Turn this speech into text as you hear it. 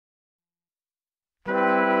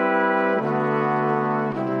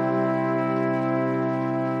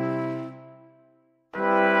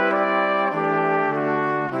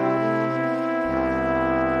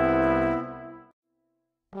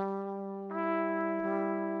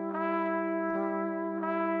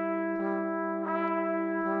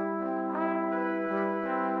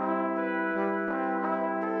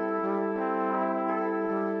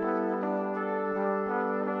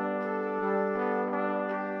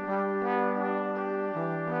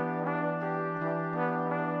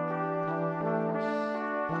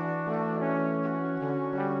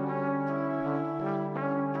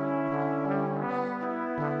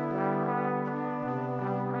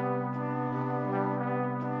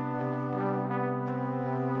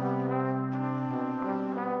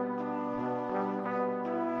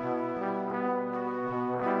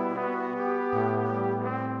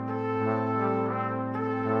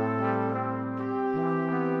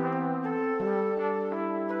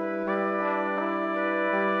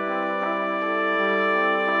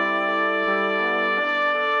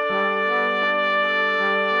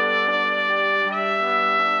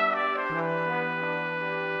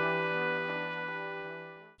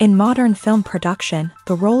In modern film production,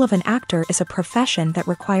 the role of an actor is a profession that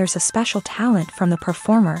requires a special talent from the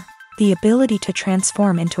performer, the ability to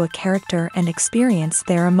transform into a character and experience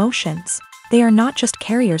their emotions. They are not just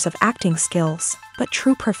carriers of acting skills, but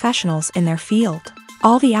true professionals in their field.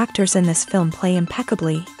 All the actors in this film play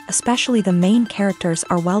impeccably, especially the main characters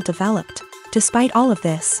are well developed. Despite all of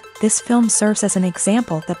this film serves as an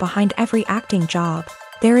example that behind every acting job,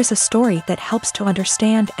 there is a story that helps to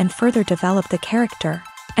understand and further develop the character.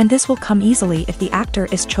 And this will come easily if the actor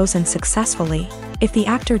is chosen successfully. If the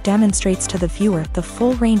actor demonstrates to the viewer the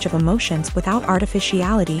full range of emotions without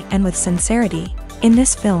artificiality and with sincerity. In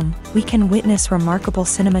this film, we can witness remarkable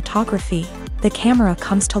cinematography. The camera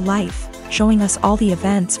comes to life, showing us all the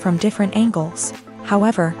events from different angles.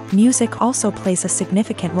 However, music also plays a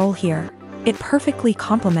significant role here. It perfectly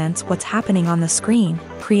complements what's happening on the screen,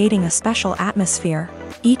 creating a special atmosphere.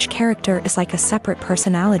 Each character is like a separate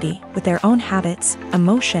personality, with their own habits,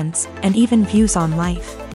 emotions, and even views on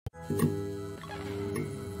life.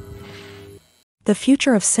 The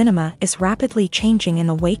future of cinema is rapidly changing in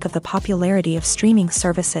the wake of the popularity of streaming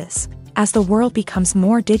services. As the world becomes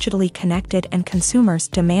more digitally connected and consumers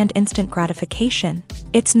demand instant gratification,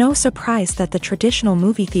 it's no surprise that the traditional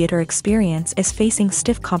movie theater experience is facing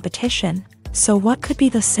stiff competition. So what could be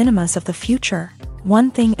the cinemas of the future?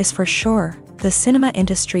 One thing is for sure, the cinema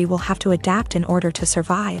industry will have to adapt in order to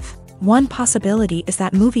survive. One possibility is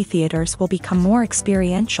that movie theaters will become more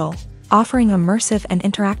experiential, offering immersive and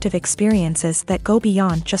interactive experiences that go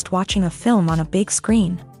beyond just watching a film on a big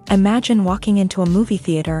screen. Imagine walking into a movie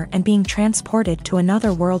theater and being transported to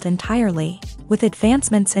another world entirely. With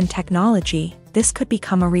advancements in technology, this could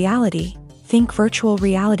become a reality. Think virtual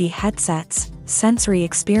reality headsets, sensory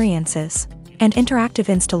experiences, and interactive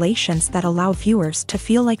installations that allow viewers to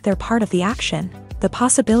feel like they're part of the action. The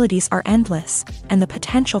possibilities are endless, and the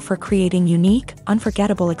potential for creating unique,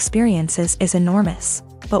 unforgettable experiences is enormous.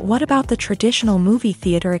 But what about the traditional movie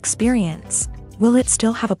theater experience? Will it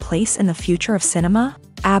still have a place in the future of cinema?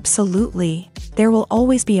 Absolutely. There will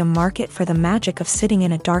always be a market for the magic of sitting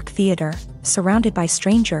in a dark theater, surrounded by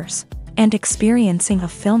strangers, and experiencing a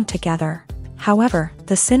film together. However,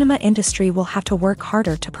 the cinema industry will have to work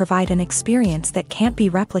harder to provide an experience that can't be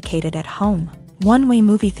replicated at home. One way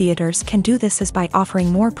movie theaters can do this is by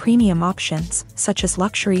offering more premium options, such as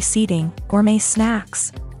luxury seating, gourmet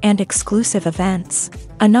snacks, and exclusive events.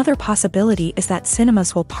 Another possibility is that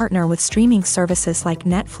cinemas will partner with streaming services like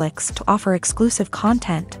Netflix to offer exclusive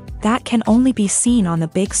content that can only be seen on the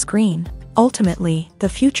big screen. Ultimately, the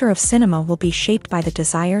future of cinema will be shaped by the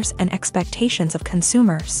desires and expectations of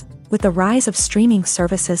consumers. With the rise of streaming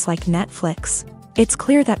services like Netflix, it's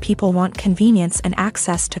clear that people want convenience and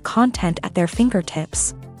access to content at their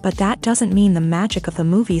fingertips. But that doesn't mean the magic of the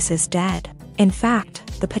movies is dead. In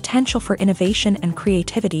fact, the potential for innovation and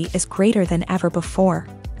creativity is greater than ever before.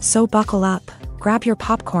 So buckle up, grab your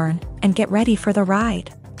popcorn, and get ready for the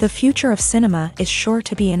ride. The future of cinema is sure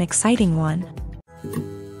to be an exciting one.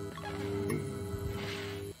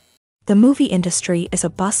 The movie industry is a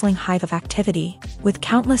bustling hive of activity, with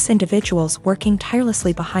countless individuals working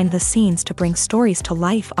tirelessly behind the scenes to bring stories to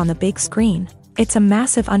life on the big screen. It's a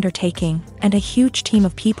massive undertaking, and a huge team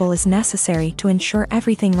of people is necessary to ensure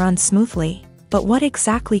everything runs smoothly. But what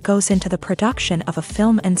exactly goes into the production of a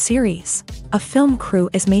film and series? A film crew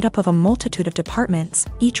is made up of a multitude of departments,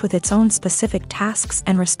 each with its own specific tasks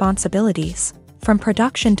and responsibilities. From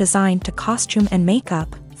production design to costume and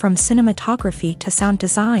makeup, from cinematography to sound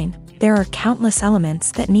design, there are countless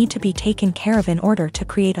elements that need to be taken care of in order to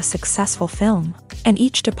create a successful film. And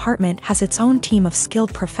each department has its own team of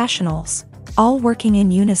skilled professionals, all working in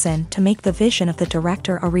unison to make the vision of the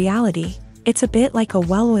director a reality. It's a bit like a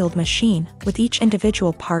well-oiled machine, with each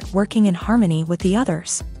individual part working in harmony with the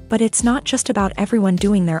others. But it's not just about everyone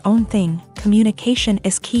doing their own thing. Communication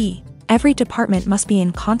is key. Every department must be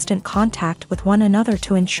in constant contact with one another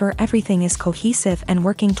to ensure everything is cohesive and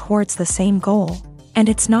working towards the same goal. And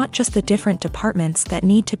it's not just the different departments that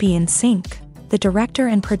need to be in sync. The director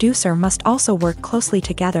and producer must also work closely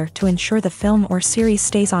together to ensure the film or series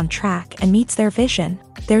stays on track and meets their vision.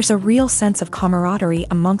 There's a real sense of camaraderie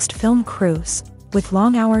amongst film crews. With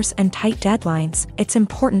long hours and tight deadlines, it's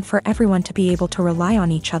important for everyone to be able to rely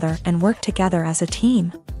on each other and work together as a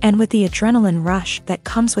team. And with the adrenaline rush that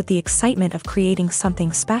comes with the excitement of creating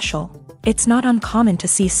something special, it's not uncommon to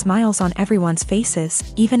see smiles on everyone's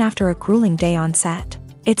faces, even after a grueling day on set.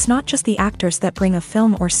 It's not just the actors that bring a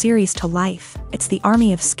film or series to life, it's the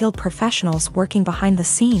army of skilled professionals working behind the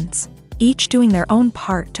scenes, each doing their own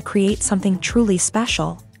part to create something truly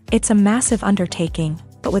special. It's a massive undertaking,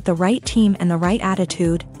 but with the right team and the right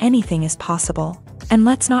attitude, anything is possible. And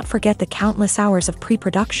let's not forget the countless hours of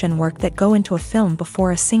pre-production work that go into a film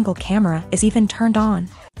before a single camera is even turned on.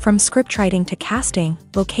 From scriptwriting to casting,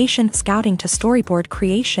 location scouting to storyboard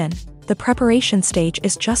creation, the preparation stage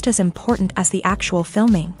is just as important as the actual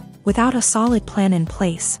filming. Without a solid plan in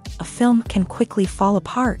place, a film can quickly fall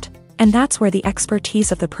apart. And that's where the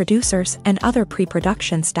expertise of the producers and other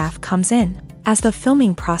pre-production staff comes in. As the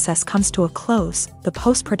filming process comes to a close, the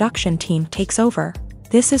post-production team takes over.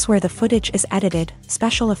 This is where the footage is edited,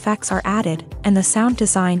 special effects are added, and the sound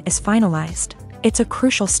design is finalized. It's a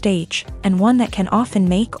crucial stage, and one that can often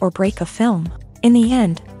make or break a film. In the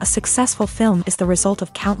end, a successful film is the result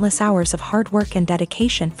of countless hours of hard work and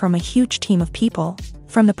dedication from a huge team of people.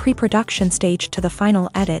 From the pre-production stage to the final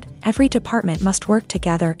edit, every department must work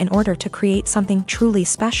together in order to create something truly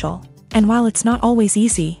special. And while it's not always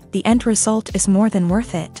easy, the end result is more than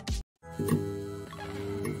worth it.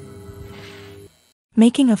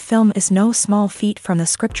 Making a film is no small feat. From the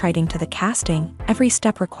scriptwriting to the casting, every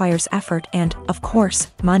step requires effort and, of course,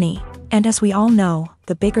 money. And as we all know,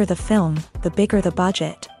 the bigger the film, the bigger the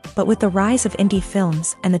budget. But with the rise of indie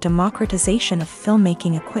films and the democratization of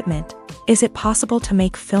filmmaking equipment, is it possible to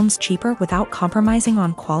make films cheaper without compromising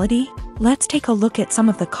on quality? Let's take a look at some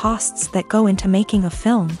of the costs that go into making a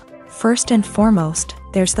film. First and foremost,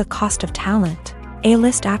 there's the cost of talent.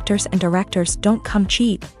 A-list actors and directors don't come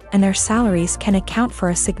cheap, and their salaries can account for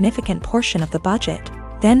a significant portion of the budget.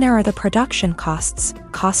 Then there are the production costs,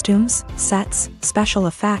 costumes, sets, special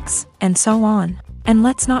effects, and so on. And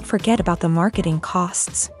let's not forget about the marketing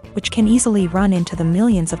costs, which can easily run into the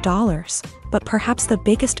millions of dollars. But perhaps the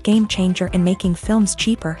biggest game changer in making films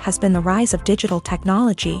cheaper has been the rise of digital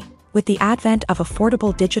technology. With the advent of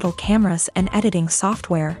affordable digital cameras and editing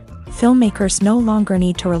software, filmmakers no longer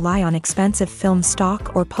need to rely on expensive film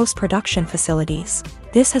stock or post-production facilities.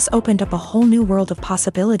 This has opened up a whole new world of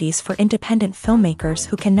possibilities for independent filmmakers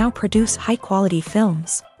who can now produce high-quality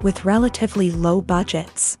films with relatively low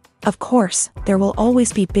budgets. Of course, there will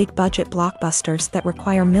always be big-budget blockbusters that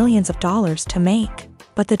require millions of dollars to make.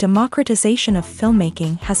 But the democratization of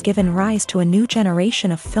filmmaking has given rise to a new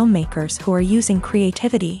generation of filmmakers who are using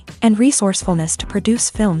creativity and resourcefulness to produce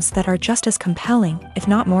films that are just as compelling, if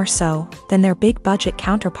not more so, than their big-budget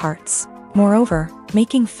counterparts. Moreover,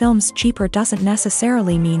 making films cheaper doesn't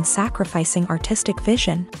necessarily mean sacrificing artistic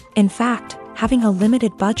vision. In fact, having a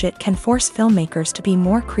limited budget can force filmmakers to be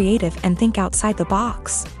more creative and think outside the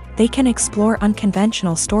box. They can explore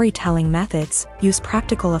unconventional storytelling methods, use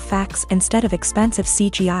practical effects instead of expensive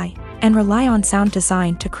CGI, and rely on sound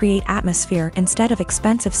design to create atmosphere instead of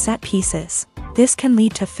expensive set pieces. This can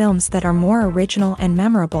lead to films that are more original and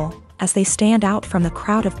memorable, as they stand out from the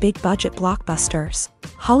crowd of big-budget blockbusters.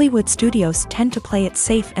 Hollywood studios tend to play it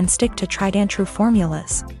safe and stick to tried-and-true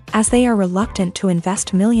formulas, as they are reluctant to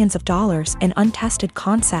invest millions of dollars in untested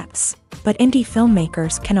concepts. But indie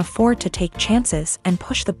filmmakers can afford to take chances and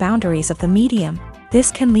push the boundaries of the medium.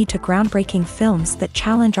 This can lead to groundbreaking films that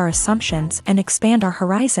challenge our assumptions and expand our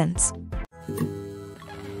horizons.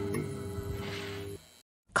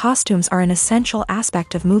 Costumes are an essential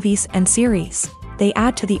aspect of movies and series. They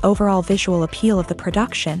add to the overall visual appeal of the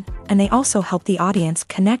production, and they also help the audience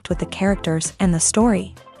connect with the characters and the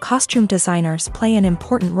story. Costume designers play an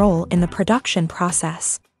important role in the production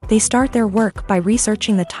process. They start their work by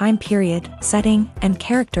researching the time period, setting, and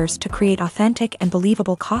characters to create authentic and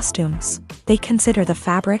believable costumes. They consider the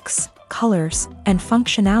fabrics, colors, and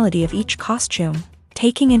functionality of each costume,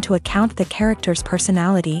 taking into account the character's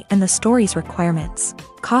personality and the story's requirements.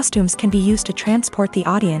 Costumes can be used to transport the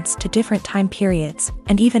audience to different time periods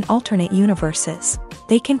and even alternate universes.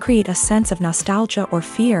 They can create a sense of nostalgia or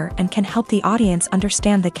fear and can help the audience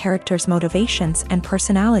understand the character's motivations and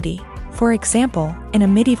personality. For example, in a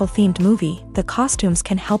medieval-themed movie, the costumes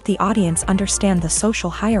can help the audience understand the social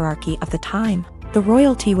hierarchy of the time. The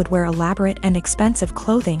royalty would wear elaborate and expensive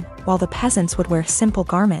clothing, while the peasants would wear simple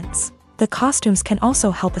garments. The costumes can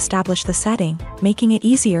also help establish the setting, making it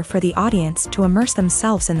easier for the audience to immerse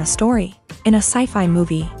themselves in the story. In a sci-fi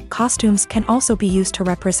movie, costumes can also be used to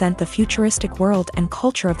represent the futuristic world and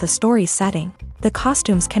culture of the story's setting. The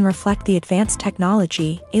costumes can reflect the advanced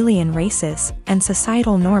technology, alien races, and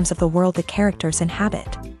societal norms of the world the characters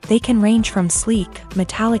inhabit. They can range from sleek,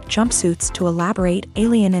 metallic jumpsuits to elaborate,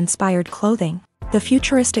 alien-inspired clothing. The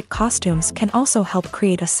futuristic costumes can also help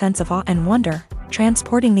create a sense of awe and wonder,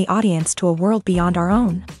 transporting the audience to a world beyond our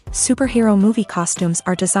own. Superhero movie costumes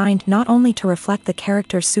are designed not only to reflect the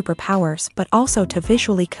character's superpowers but also to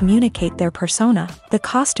visually communicate their persona. The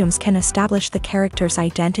costumes can establish the character's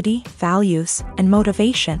identity, values, and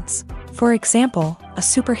motivations. For example, a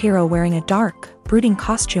superhero wearing a dark, brooding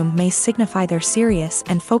costume may signify their serious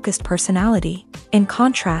and focused personality. In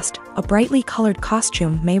contrast, a brightly colored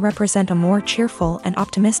costume may represent a more cheerful and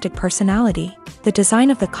optimistic personality. The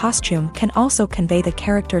design of the costume can also convey the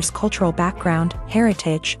character's cultural background,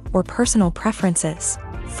 heritage, or personal preferences.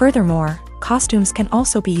 Furthermore, costumes can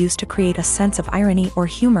also be used to create a sense of irony or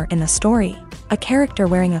humor in the story. A character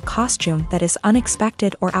wearing a costume that is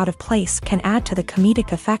unexpected or out of place can add to the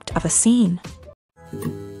comedic effect of a scene.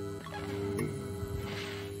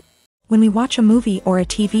 When we watch a movie or a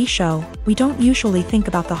TV show, we don't usually think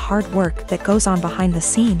about the hard work that goes on behind the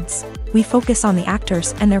scenes. We focus on the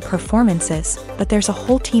actors and their performances, but there's a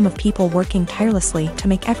whole team of people working tirelessly to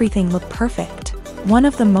make everything look perfect. One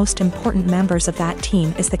of the most important members of that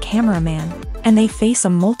team is the cameraman, and they face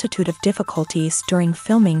a multitude of difficulties during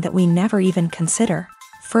filming that we never even consider.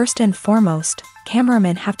 First and foremost,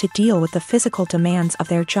 cameramen have to deal with the physical demands of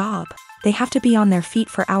their job. They have to be on their feet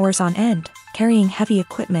for hours on end, carrying heavy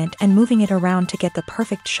equipment and moving it around to get the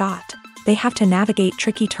perfect shot. They have to navigate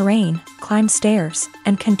tricky terrain, climb stairs,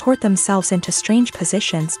 and contort themselves into strange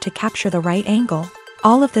positions to capture the right angle.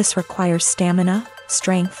 All of this requires stamina,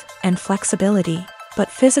 strength, and flexibility. But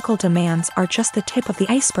physical demands are just the tip of the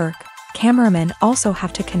iceberg. Cameramen also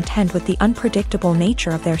have to contend with the unpredictable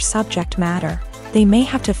nature of their subject matter. They may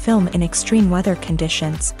have to film in extreme weather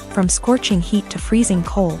conditions, from scorching heat to freezing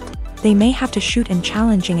cold. They may have to shoot in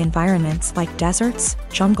challenging environments like deserts,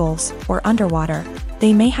 jungles, or underwater.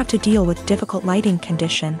 They may have to deal with difficult lighting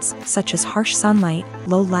conditions, such as harsh sunlight,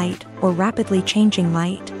 low light, or rapidly changing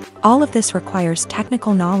light. All of this requires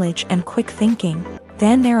technical knowledge and quick thinking.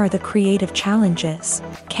 Then there are the creative challenges.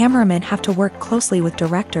 Cameramen have to work closely with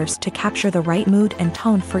directors to capture the right mood and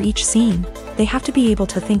tone for each scene. They have to be able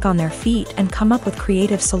to think on their feet and come up with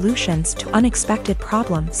creative solutions to unexpected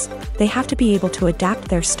problems. They have to be able to adapt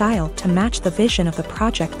their style to match the vision of the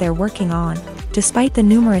project they're working on. Despite the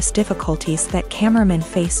numerous difficulties that cameramen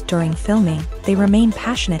face during filming, they remain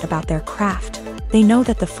passionate about their craft. They know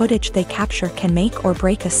that the footage they capture can make or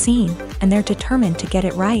break a scene, and they're determined to get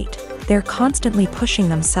it right. They're constantly pushing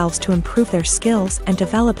themselves to improve their skills and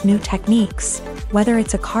develop new techniques. Whether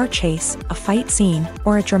it's a car chase, a fight scene,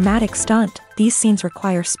 or a dramatic stunt, these scenes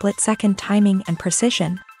require split-second timing and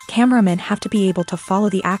precision. Cameramen have to be able to follow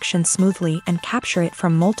the action smoothly and capture it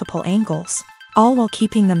from multiple angles, all while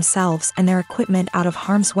keeping themselves and their equipment out of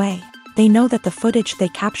harm's way. They know that the footage they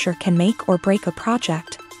capture can make or break a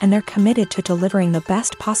project, and they're committed to delivering the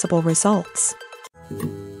best possible results.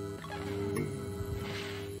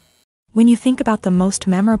 When you think about the most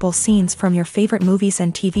memorable scenes from your favorite movies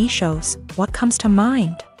and TV shows, what comes to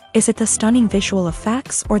mind? Is it the stunning visual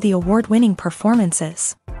effects or the award-winning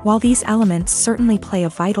performances? While these elements certainly play a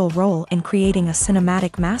vital role in creating a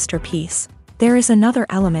cinematic masterpiece, there is another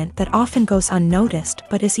element that often goes unnoticed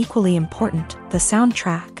but is equally important: the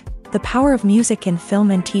soundtrack. The power of music in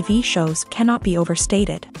film and TV shows cannot be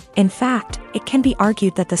overstated. In fact, it can be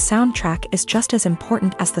argued that the soundtrack is just as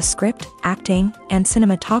important as the script, acting, and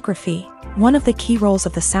cinematography. One of the key roles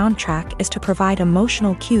of the soundtrack is to provide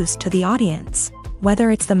emotional cues to the audience. Whether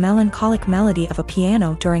it's the melancholic melody of a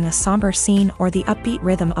piano during a somber scene or the upbeat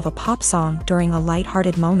rhythm of a pop song during a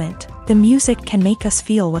lighthearted moment, the music can make us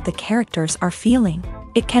feel what the characters are feeling.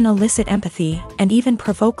 It can elicit empathy and even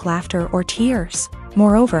provoke laughter or tears.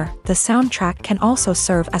 Moreover, the soundtrack can also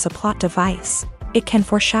serve as a plot device. It can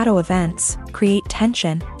foreshadow events, create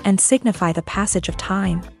tension, and signify the passage of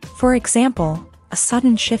time. For example, a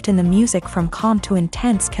sudden shift in the music from calm to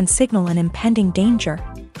intense can signal an impending danger,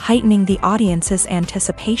 heightening the audience's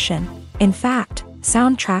anticipation. In fact,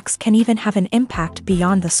 soundtracks can even have an impact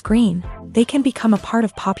beyond the screen. They can become a part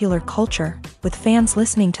of popular culture, with fans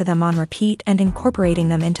listening to them on repeat and incorporating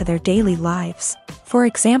them into their daily lives. For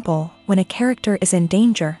example, when a character is in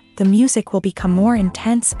danger, the music will become more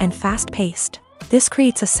intense and fast-paced. This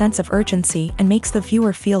creates a sense of urgency and makes the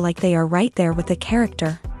viewer feel like they are right there with the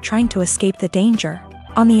character, trying to escape the danger.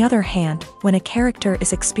 On the other hand, when a character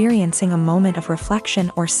is experiencing a moment of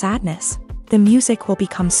reflection or sadness, the music will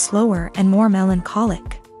become slower and more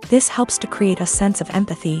melancholic. This helps to create a sense of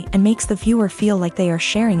empathy and makes the viewer feel like they are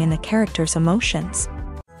sharing in the character's emotions.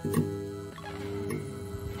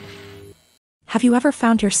 Have you ever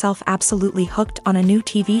found yourself absolutely hooked on a new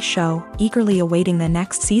TV show, eagerly awaiting the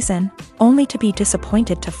next season, only to be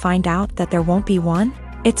disappointed to find out that there won't be one?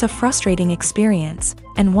 It's a frustrating experience,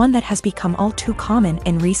 and one that has become all too common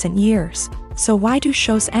in recent years. So why do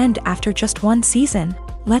shows end after just one season?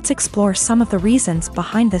 Let's explore some of the reasons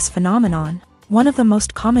behind this phenomenon. One of the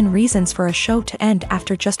most common reasons for a show to end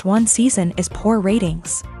after just one season is poor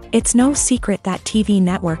ratings. It's no secret that TV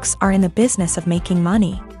networks are in the business of making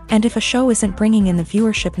money. And if a show isn't bringing in the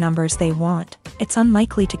viewership numbers they want, it's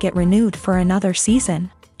unlikely to get renewed for another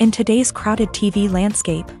season. In today's crowded TV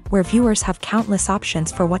landscape, where viewers have countless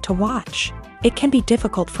options for what to watch, it can be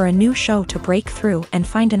difficult for a new show to break through and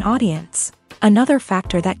find an audience. Another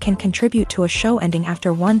factor that can contribute to a show ending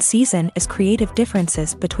after one season is creative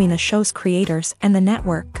differences between the show's creators and the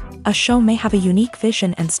network. A show may have a unique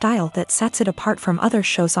vision and style that sets it apart from other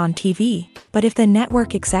shows on TV, but if the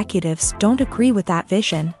network executives don't agree with that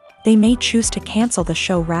vision, they may choose to cancel the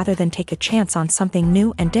show rather than take a chance on something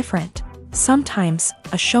new and different. Sometimes,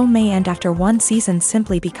 a show may end after one season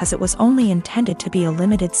simply because it was only intended to be a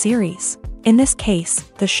limited series. In this case,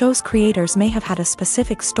 the show's creators may have had a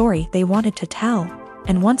specific story they wanted to tell,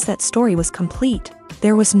 and once that story was complete,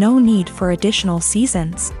 there was no need for additional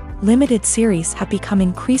seasons. Limited series have become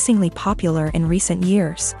increasingly popular in recent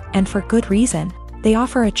years, and for good reason. They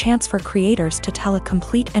offer a chance for creators to tell a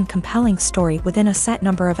complete and compelling story within a set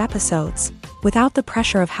number of episodes, without the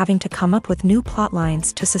pressure of having to come up with new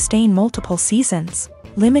plotlines to sustain multiple seasons.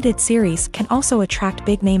 Limited series can also attract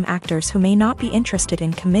big-name actors who may not be interested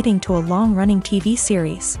in committing to a long-running TV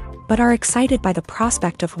series, but are excited by the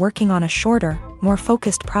prospect of working on a shorter, more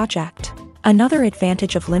focused project. Another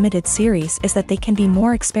advantage of limited series is that they can be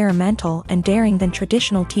more experimental and daring than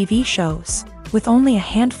traditional TV shows. With only a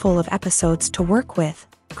handful of episodes to work with,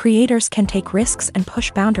 creators can take risks and push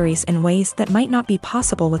boundaries in ways that might not be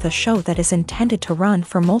possible with a show that is intended to run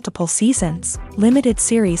for multiple seasons. Limited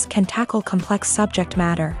series can tackle complex subject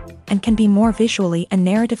matter, and can be more visually and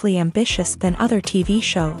narratively ambitious than other TV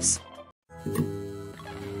shows.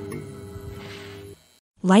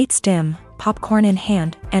 Lights dim, popcorn in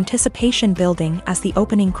hand, anticipation building as the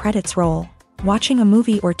opening credits roll. Watching a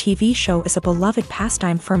movie or TV show is a beloved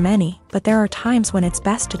pastime for many, but there are times when it's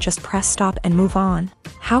best to just press stop and move on.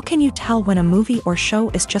 How can you tell when a movie or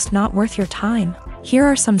show is just not worth your time? Here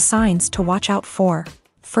are some signs to watch out for.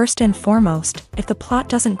 First and foremost, if the plot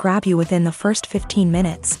doesn't grab you within the first 15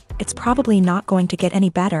 minutes, it's probably not going to get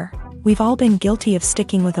any better. We've all been guilty of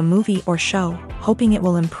sticking with a movie or show, hoping it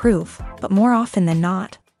will improve, but more often than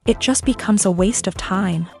not, it just becomes a waste of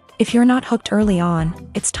time. If you're not hooked early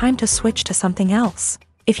on, it's time to switch to something else.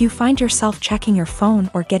 If you find yourself checking your phone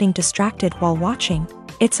or getting distracted while watching,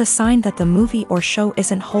 it's a sign that the movie or show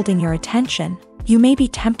isn't holding your attention. You may be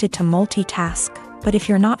tempted to multitask, but if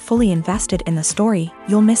you're not fully invested in the story,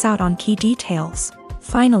 you'll miss out on key details.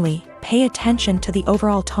 Finally, pay attention to the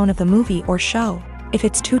overall tone of the movie or show. If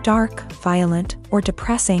it's too dark, violent, or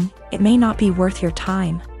depressing, it may not be worth your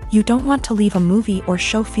time. You don't want to leave a movie or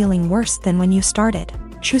show feeling worse than when you started.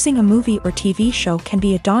 Choosing a movie or TV show can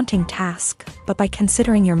be a daunting task, but by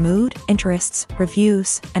considering your mood, interests,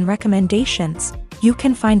 reviews, and recommendations, you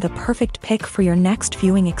can find the perfect pick for your next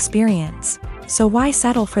viewing experience. So why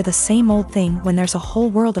settle for the same old thing when there's a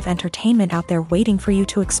whole world of entertainment out there waiting for you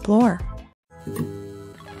to explore?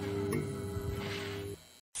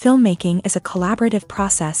 Filmmaking is a collaborative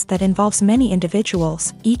process that involves many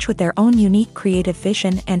individuals, each with their own unique creative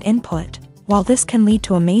vision and input. While this can lead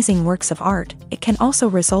to amazing works of art, it can also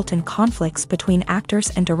result in conflicts between actors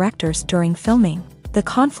and directors during filming. The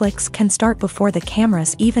conflicts can start before the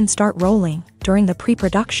cameras even start rolling, during the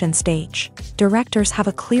pre-production stage. Directors have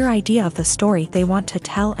a clear idea of the story they want to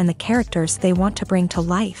tell and the characters they want to bring to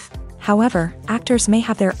life. However, actors may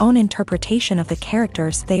have their own interpretation of the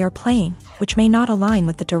characters they are playing, which may not align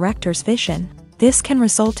with the director's vision. This can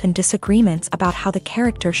result in disagreements about how the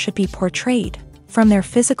character should be portrayed, from their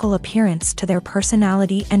physical appearance to their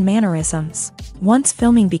personality and mannerisms. Once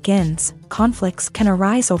filming begins, conflicts can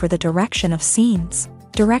arise over the direction of scenes.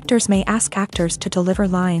 Directors may ask actors to deliver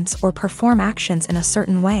lines or perform actions in a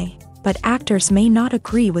certain way, but actors may not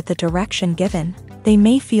agree with the direction given. They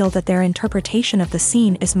may feel that their interpretation of the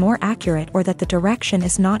scene is more accurate or that the direction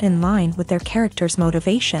is not in line with their character's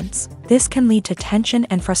motivations. This can lead to tension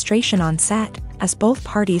and frustration on set, as both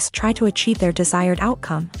parties try to achieve their desired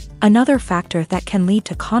outcome. Another factor that can lead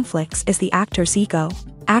to conflicts is the actor's ego.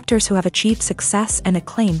 Actors who have achieved success and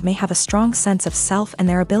acclaim may have a strong sense of self and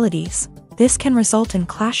their abilities. This can result in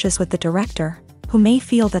clashes with the director, who may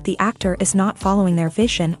feel that the actor is not following their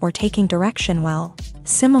vision or taking direction well.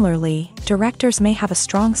 Similarly, directors may have a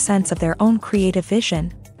strong sense of their own creative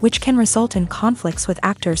vision, which can result in conflicts with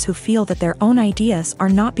actors who feel that their own ideas are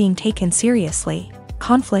not being taken seriously.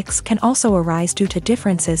 Conflicts can also arise due to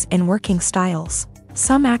differences in working styles.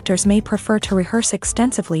 Some actors may prefer to rehearse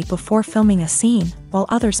extensively before filming a scene, while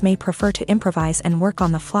others may prefer to improvise and work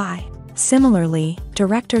on the fly. Similarly,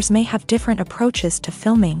 directors may have different approaches to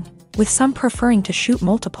filming, with some preferring to shoot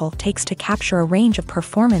multiple takes to capture a range of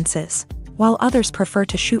performances, while others prefer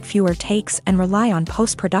to shoot fewer takes and rely on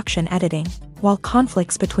post-production editing. While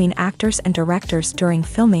conflicts between actors and directors during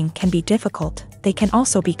filming can be difficult, they can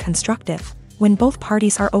also be constructive. When both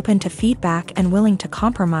parties are open to feedback and willing to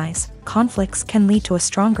compromise, conflicts can lead to a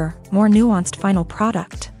stronger, more nuanced final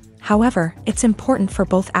product. However, it's important for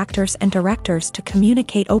both actors and directors to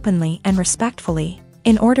communicate openly and respectfully,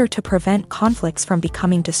 in order to prevent conflicts from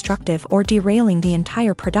becoming destructive or derailing the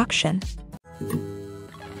entire production.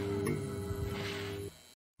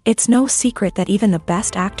 It's no secret that even the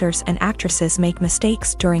best actors and actresses make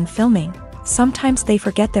mistakes during filming. Sometimes they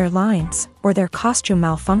forget their lines, or their costume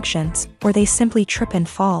malfunctions, or they simply trip and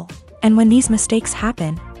fall. And when these mistakes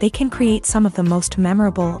happen, they can create some of the most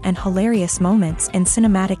memorable and hilarious moments in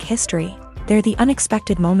cinematic history. They're the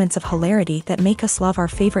unexpected moments of hilarity that make us love our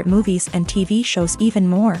favorite movies and TV shows even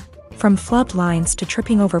more. From flubbed lines to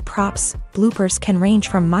tripping over props, bloopers can range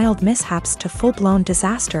from mild mishaps to full-blown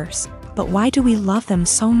disasters. But why do we love them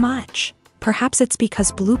so much? Perhaps it's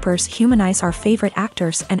because bloopers humanize our favorite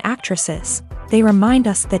actors and actresses. They remind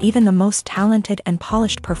us that even the most talented and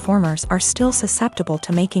polished performers are still susceptible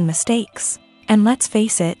to making mistakes. And let's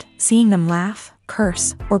face it, seeing them laugh,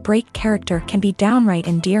 curse, or break character can be downright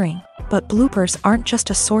endearing. But bloopers aren't just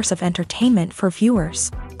a source of entertainment for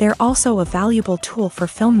viewers. They're also a valuable tool for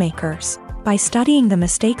filmmakers. By studying the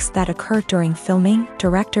mistakes that occur during filming,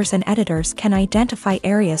 directors and editors can identify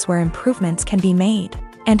areas where improvements can be made.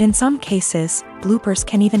 And in some cases, bloopers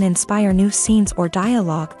can even inspire new scenes or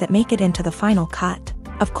dialogue that make it into the final cut.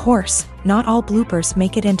 Of course, not all bloopers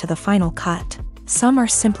make it into the final cut. Some are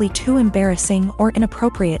simply too embarrassing or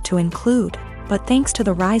inappropriate to include. But thanks to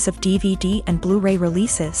the rise of DVD and Blu-ray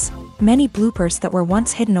releases, many bloopers that were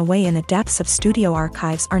once hidden away in the depths of studio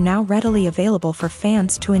archives are now readily available for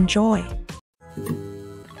fans to enjoy.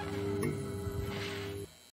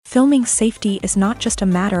 Filming safety is not just a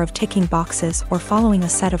matter of ticking boxes or following a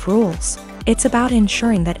set of rules. It's about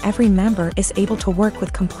ensuring that every member is able to work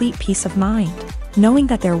with complete peace of mind, knowing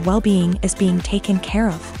that their well-being is being taken care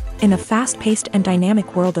of. In a fast-paced and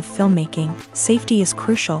dynamic world of filmmaking, safety is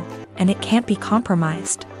crucial, and it can't be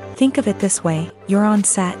compromised. Think of it this way: you're on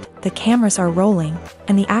set, the cameras are rolling,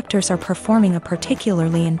 and the actors are performing a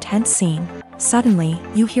particularly intense scene. Suddenly,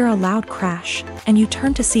 you hear a loud crash, and you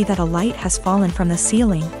turn to see that a light has fallen from the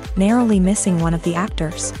ceiling, narrowly missing one of the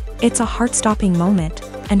actors. It's a heart-stopping moment,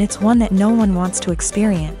 and it's one that no one wants to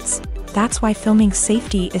experience. That's why filming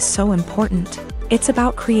safety is so important. It's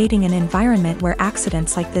about creating an environment where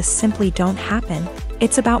accidents like this simply don't happen.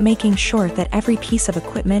 It's about making sure that every piece of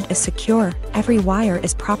equipment is secure, every wire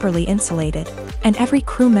is properly insulated, and every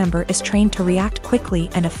crew member is trained to react quickly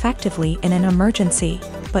and effectively in an emergency.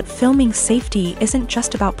 But filming safety isn't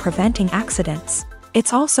just about preventing accidents.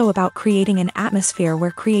 It's also about creating an atmosphere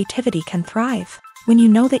where creativity can thrive. When you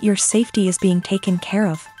know that your safety is being taken care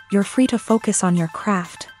of, you're free to focus on your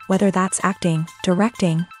craft, whether that's acting,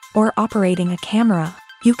 directing, or operating a camera.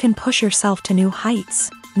 You can push yourself to new heights,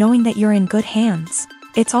 knowing that you're in good hands.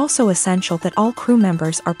 It's also essential that all crew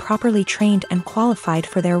members are properly trained and qualified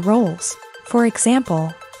for their roles. For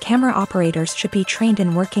example, camera operators should be trained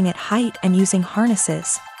in working at height and using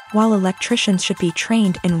harnesses, while electricians should be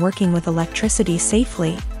trained in working with electricity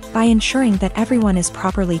safely. By ensuring that everyone is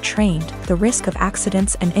properly trained, the risk of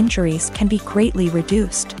accidents and injuries can be greatly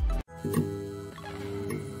reduced.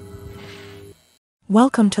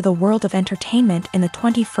 Welcome to the world of entertainment in the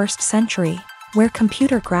 21st century, where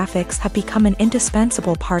computer graphics have become an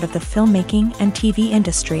indispensable part of the filmmaking and TV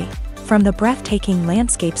industry. From the breathtaking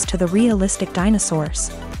landscapes to the realistic dinosaurs,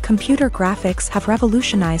 computer graphics have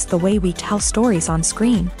revolutionized the way we tell stories on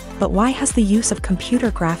screen. But why has the use of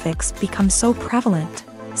computer graphics become so prevalent?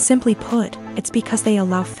 Simply put, it's because they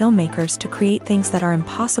allow filmmakers to create things that are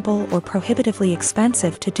impossible or prohibitively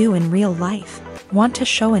expensive to do in real life. Want to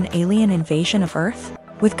show an alien invasion of Earth?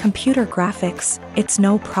 With computer graphics, it's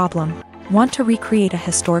no problem. Want to recreate a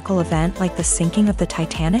historical event like the sinking of the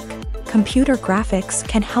Titanic? Computer graphics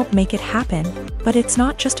can help make it happen. But it's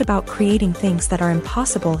not just about creating things that are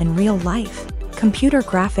impossible in real life. Computer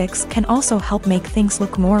graphics can also help make things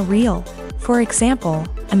look more real. For example,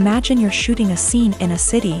 imagine you're shooting a scene in a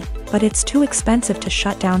city, but it's too expensive to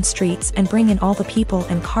shut down streets and bring in all the people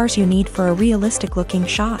and cars you need for a realistic-looking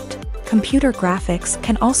shot. Computer graphics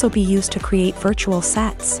can also be used to create virtual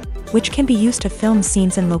sets, which can be used to film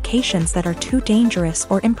scenes in locations that are too dangerous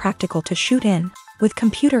or impractical to shoot in. With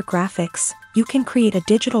computer graphics, you can create a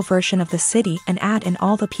digital version of the city and add in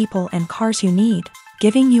all the people and cars you need,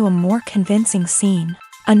 giving you a more convincing scene.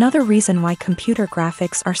 Another reason why computer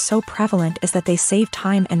graphics are so prevalent is that they save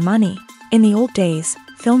time and money. In the old days,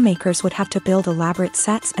 filmmakers would have to build elaborate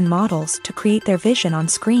sets and models to create their vision on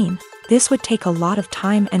screen. This would take a lot of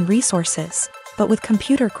time and resources. But with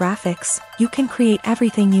computer graphics, you can create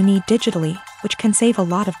everything you need digitally, which can save a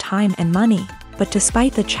lot of time and money. But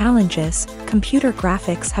despite the challenges, computer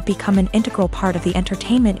graphics have become an integral part of the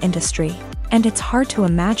entertainment industry, and it's hard to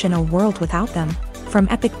imagine a world without them. From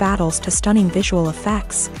epic battles to stunning visual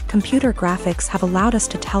effects, computer graphics have allowed us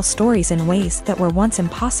to tell stories in ways that were once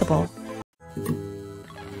impossible.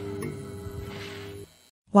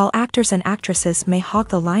 While actors and actresses may hog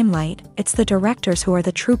the limelight, it's the directors who are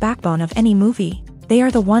the true backbone of any movie. They are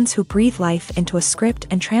the ones who breathe life into a script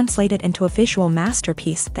and translate it into a visual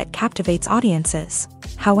masterpiece that captivates audiences.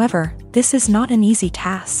 However, this is not an easy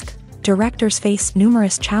task. Directors face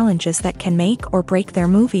numerous challenges that can make or break their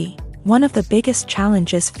movie. One of the biggest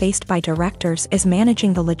challenges faced by directors is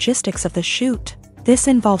managing the logistics of the shoot. This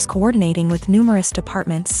involves coordinating with numerous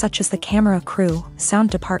departments such as the camera crew,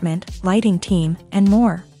 sound department, lighting team, and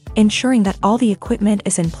more. Ensuring that all the equipment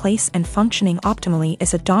is in place and functioning optimally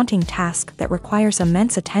is a daunting task that requires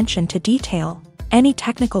immense attention to detail. Any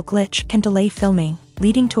technical glitch can delay filming,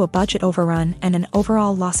 leading to a budget overrun and an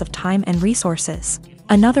overall loss of time and resources.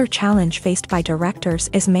 Another challenge faced by directors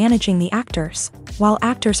is managing the actors. While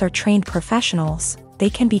actors are trained professionals, they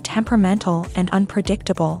can be temperamental and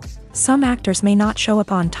unpredictable. Some actors may not show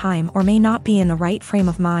up on time or may not be in the right frame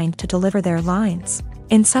of mind to deliver their lines.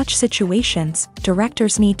 In such situations,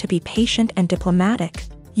 directors need to be patient and diplomatic,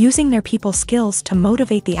 using their people skills to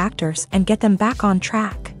motivate the actors and get them back on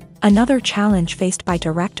track. Another challenge faced by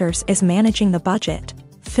directors is managing the budget.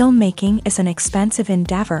 Filmmaking is an expensive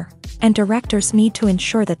endeavor, and directors need to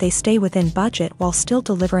ensure that they stay within budget while still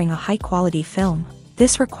delivering a high-quality film.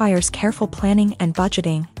 This requires careful planning and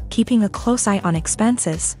budgeting, keeping a close eye on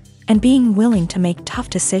expenses, and being willing to make tough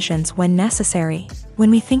decisions when necessary. When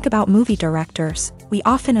we think about movie directors, we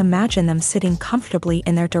often imagine them sitting comfortably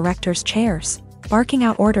in their director's chairs, barking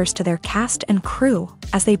out orders to their cast and crew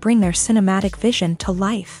as they bring their cinematic vision to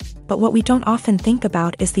life. But what we don't often think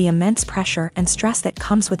about is the immense pressure and stress that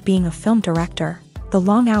comes with being a film director. The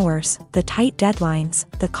long hours, the tight deadlines,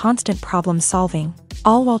 the constant problem solving,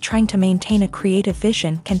 all while trying to maintain a creative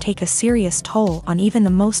vision can take a serious toll on even the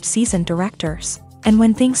most seasoned directors. And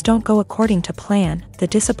when things don't go according to plan, the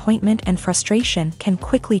disappointment and frustration can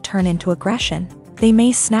quickly turn into aggression. They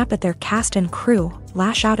may snap at their cast and crew,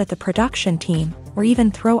 lash out at the production team, or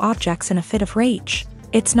even throw objects in a fit of rage.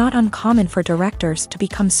 It's not uncommon for directors to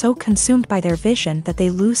become so consumed by their vision that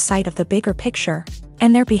they lose sight of the bigger picture,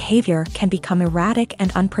 and their behavior can become erratic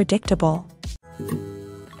and unpredictable.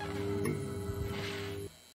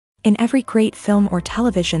 In every great film or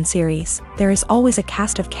television series, there is always a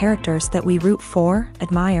cast of characters that we root for,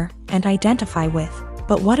 admire, and identify with.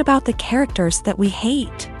 But what about the characters that we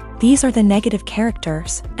hate? These are the negative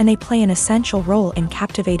characters, and they play an essential role in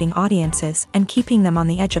captivating audiences and keeping them on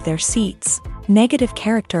the edge of their seats. Negative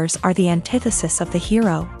characters are the antithesis of the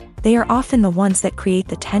hero. They are often the ones that create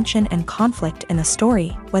the tension and conflict in the story,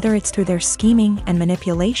 whether it's through their scheming and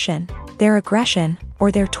manipulation, their aggression,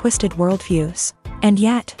 or their twisted worldviews. And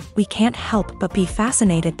yet, we can't help but be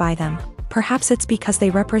fascinated by them. Perhaps it's because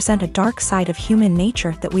they represent a dark side of human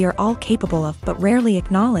nature that we are all capable of but rarely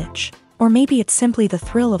acknowledge. Or maybe it's simply the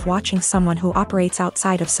thrill of watching someone who operates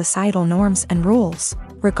outside of societal norms and rules.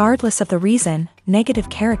 Regardless of the reason, negative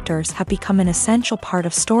characters have become an essential part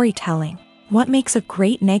of storytelling. What makes a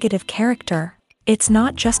great negative character? It's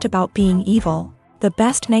not just about being evil. The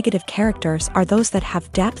best negative characters are those that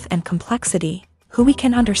have depth and complexity, who we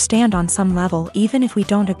can understand on some level even if we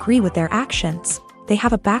don't agree with their actions. They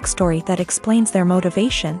have a backstory that explains their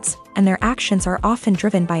motivations, and their actions are often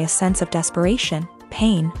driven by a sense of desperation,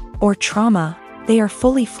 pain, or trauma. They are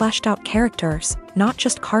fully fleshed out characters, not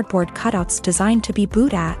just cardboard cutouts designed to be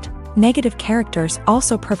booed at. Negative characters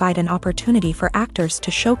also provide an opportunity for actors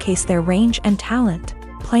to showcase their range and talent.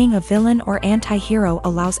 Playing a villain or anti-hero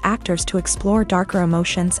allows actors to explore darker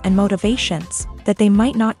emotions and motivations that they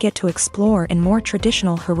might not get to explore in more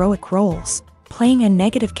traditional heroic roles. Playing a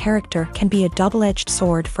negative character can be a double-edged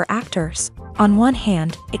sword for actors. On one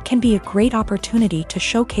hand, it can be a great opportunity to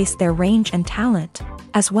showcase their range and talent,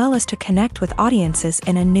 as well as to connect with audiences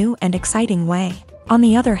in a new and exciting way. On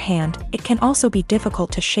the other hand, it can also be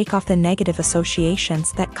difficult to shake off the negative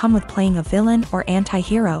associations that come with playing a villain or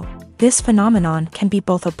anti-hero. This phenomenon can be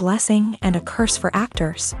both a blessing and a curse for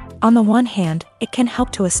actors. On the one hand, it can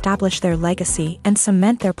help to establish their legacy and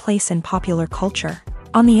cement their place in popular culture.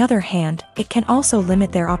 On the other hand, it can also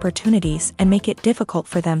limit their opportunities and make it difficult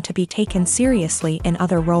for them to be taken seriously in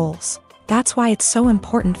other roles. That's why it's so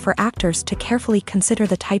important for actors to carefully consider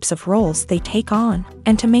the types of roles they take on,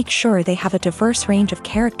 and to make sure they have a diverse range of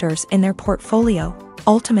characters in their portfolio.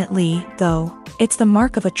 Ultimately, though, it's the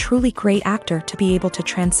mark of a truly great actor to be able to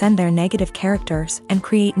transcend their negative characters and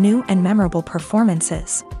create new and memorable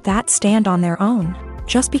performances that stand on their own.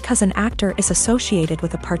 Just because an actor is associated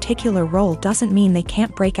with a particular role doesn't mean they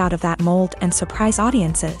can't break out of that mold and surprise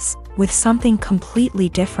audiences with something completely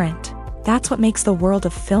different. That's what makes the world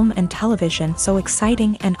of film and television so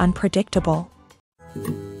exciting and unpredictable.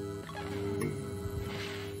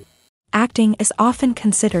 Acting is often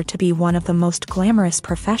considered to be one of the most glamorous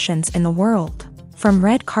professions in the world. From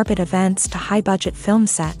red carpet events to high-budget film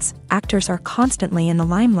sets, actors are constantly in the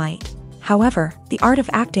limelight. However, the art of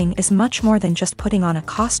acting is much more than just putting on a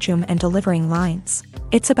costume and delivering lines.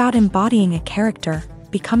 It's about embodying a character,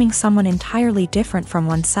 becoming someone entirely different from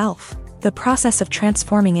oneself. The process of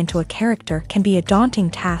transforming into a character can be a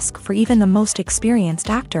daunting task for even the most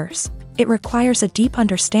experienced actors. It requires a deep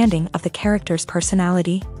understanding of the character's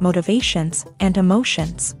personality, motivations, and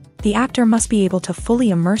emotions. The actor must be able to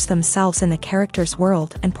fully immerse themselves in the character's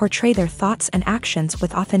world and portray their thoughts and actions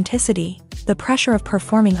with authenticity. The pressure of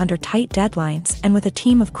performing under tight deadlines and with a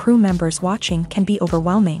team of crew members watching can be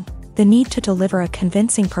overwhelming. The need to deliver a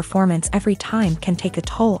convincing performance every time can take a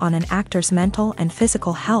toll on an actor's mental and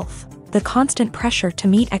physical health. The constant pressure to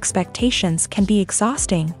meet expectations can be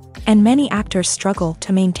exhausting, and many actors struggle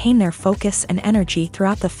to maintain their focus and energy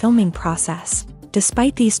throughout the filming process.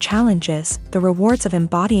 Despite these challenges, the rewards of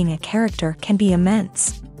embodying a character can be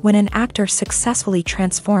immense. When an actor successfully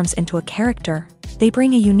transforms into a character, they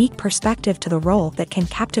bring a unique perspective to the role that can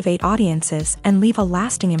captivate audiences and leave a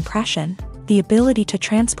lasting impression. The ability to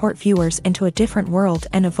transport viewers into a different world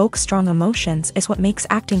and evoke strong emotions is what makes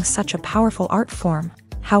acting such a powerful art form.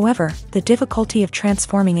 However, the difficulty of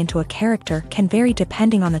transforming into a character can vary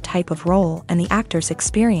depending on the type of role and the actor's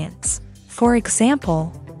experience. For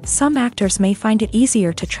example, some actors may find it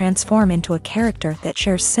easier to transform into a character that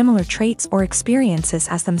shares similar traits or experiences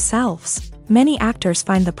as themselves. Many actors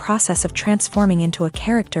find the process of transforming into a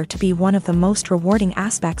character to be one of the most rewarding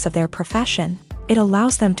aspects of their profession. It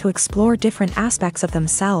allows them to explore different aspects of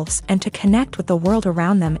themselves and to connect with the world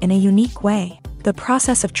around them in a unique way. The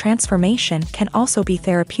process of transformation can also be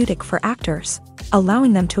therapeutic for actors,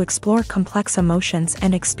 allowing them to explore complex emotions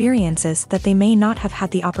and experiences that they may not have had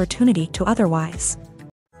the opportunity to otherwise.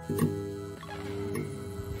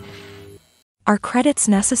 Are credits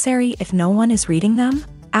necessary if no one is reading them?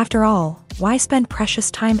 After all, why spend precious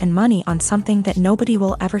time and money on something that nobody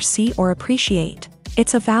will ever see or appreciate?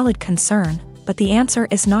 It's a valid concern, but the answer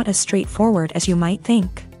is not as straightforward as you might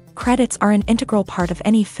think. Credits are an integral part of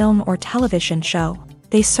any film or television show.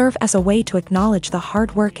 They serve as a way to acknowledge the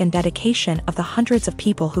hard work and dedication of the hundreds of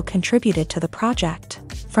people who contributed to the project.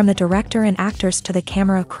 From the director and actors to the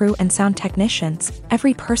camera crew and sound technicians,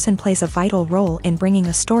 every person plays a vital role in bringing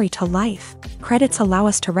a story to life. Credits allow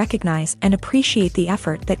us to recognize and appreciate the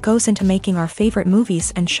effort that goes into making our favorite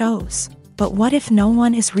movies and shows. But what if no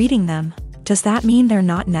one is reading them? Does that mean they're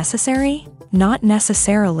not necessary? Not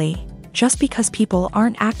necessarily. Just because people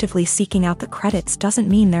aren't actively seeking out the credits doesn't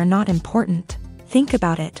mean they're not important. Think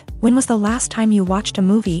about it. When was the last time you watched a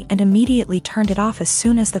movie and immediately turned it off as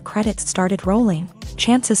soon as the credits started rolling?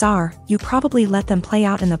 Chances are, you probably let them play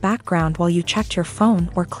out in the background while you checked your phone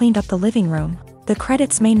or cleaned up the living room. The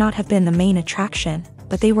credits may not have been the main attraction,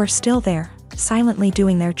 but they were still there, silently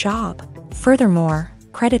doing their job. Furthermore,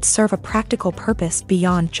 credits serve a practical purpose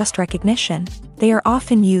beyond just recognition. They are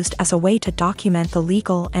often used as a way to document the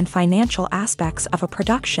legal and financial aspects of a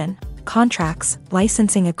production. Contracts,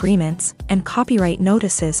 licensing agreements, and copyright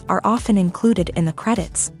notices are often included in the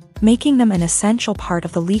credits, making them an essential part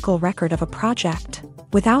of the legal record of a project.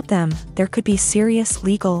 Without them, there could be serious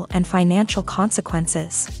legal and financial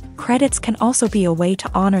consequences. Credits can also be a way to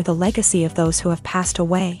honor the legacy of those who have passed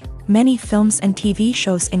away. Many films and TV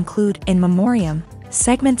shows include in memoriam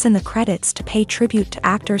segments in the credits to pay tribute to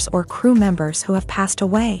actors or crew members who have passed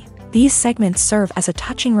away. These segments serve as a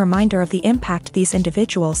touching reminder of the impact these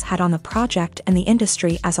individuals had on the project and the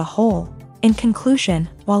industry as a whole. In conclusion,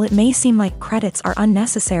 while it may seem like credits are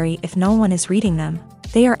unnecessary if no one is reading them,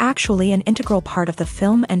 they are actually an integral part of the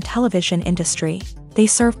film and television industry. They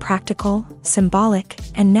serve practical, symbolic,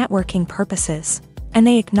 and networking purposes, and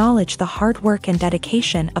they acknowledge the hard work and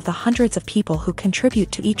dedication of the hundreds of people who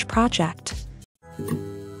contribute to each project.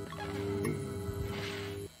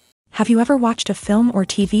 Have you ever watched a film or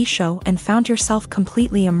TV show and found yourself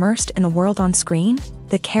completely immersed in the world on screen?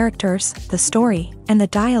 The characters, the story, and the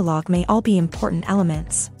dialogue may all be important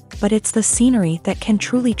elements, but it's the scenery that can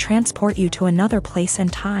truly transport you to another place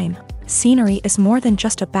and time. Scenery is more than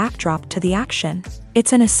just a backdrop to the action.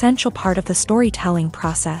 It's an essential part of the storytelling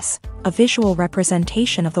process, a visual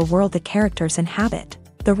representation of the world the characters inhabit.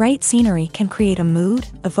 The right scenery can create a mood,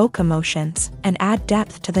 evoke emotions, and add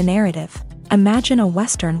depth to the narrative. Imagine a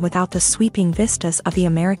Western without the sweeping vistas of the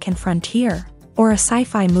American frontier, or a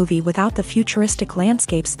sci-fi movie without the futuristic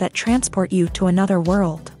landscapes that transport you to another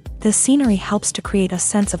world. The scenery helps to create a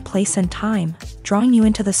sense of place and time, drawing you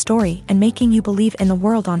into the story and making you believe in the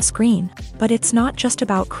world on screen. But it's not just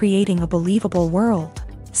about creating a believable world.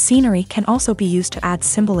 Scenery can also be used to add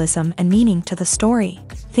symbolism and meaning to the story.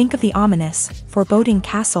 Think of the ominous, foreboding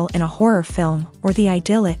castle in a horror film, or the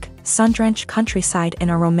idyllic, sun-drenched countryside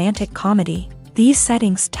in a romantic comedy. These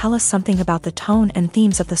settings tell us something about the tone and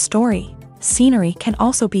themes of the story. Scenery can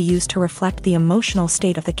also be used to reflect the emotional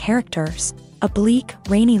state of the characters. A bleak,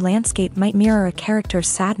 rainy landscape might mirror a character's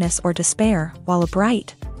sadness or despair, while a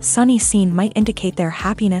bright, sunny scene might indicate their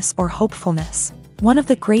happiness or hopefulness. One of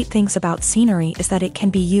the great things about scenery is that it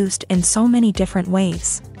can be used in so many different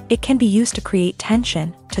ways. It can be used to create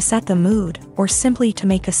tension, to set the mood, or simply to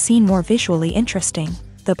make a scene more visually interesting.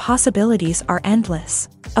 The possibilities are endless.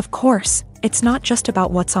 Of course, it's not just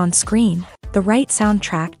about what's on screen. The right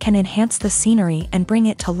soundtrack can enhance the scenery and bring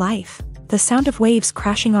it to life. The sound of waves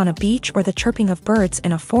crashing on a beach or the chirping of birds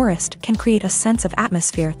in a forest can create a sense of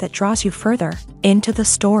atmosphere that draws you further into the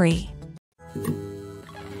story.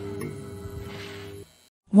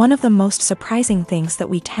 One of the most surprising things that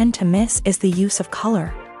we tend to miss is the use of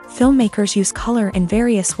color. Filmmakers use color in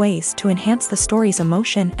various ways to enhance the story's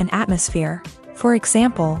emotion and atmosphere. For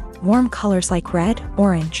example, warm colors like red,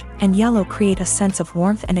 orange, and yellow create a sense of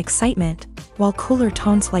warmth and excitement, while cooler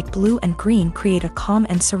tones like blue and green create a calm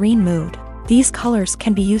and serene mood. These colors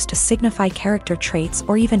can be used to signify character traits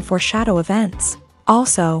or even foreshadow events.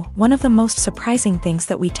 Also, one of the most surprising things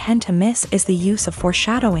that we tend to miss is the use of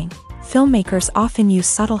foreshadowing. Filmmakers often use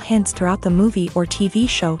subtle hints throughout the movie or TV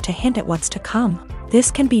show to hint at what's to come.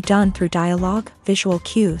 This can be done through dialogue, visual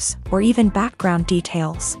cues, or even background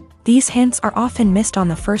details. These hints are often missed on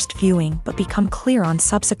the first viewing but become clear on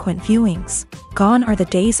subsequent viewings. Gone are the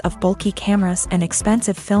days of bulky cameras and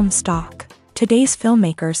expensive film stock. Today's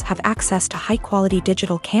filmmakers have access to high-quality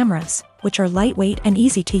digital cameras, which are lightweight and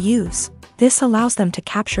easy to use. This allows them to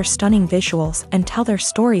capture stunning visuals and tell their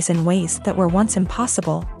stories in ways that were once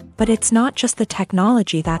impossible. But it's not just the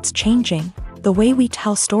technology that's changing. The way we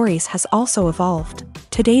tell stories has also evolved.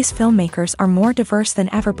 Today's filmmakers are more diverse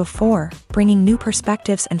than ever before, bringing new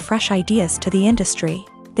perspectives and fresh ideas to the industry.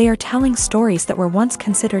 They are telling stories that were once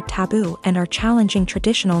considered taboo and are challenging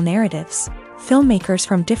traditional narratives. Filmmakers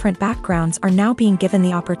from different backgrounds are now being given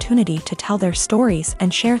the opportunity to tell their stories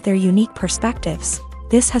and share their unique perspectives.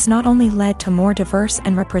 This has not only led to more diverse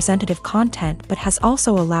and representative content but has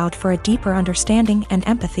also allowed for a deeper understanding and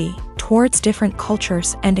empathy towards different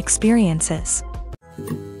cultures and experiences.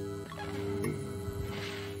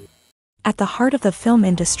 At the heart of the film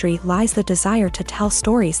industry lies the desire to tell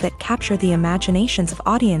stories that capture the imaginations of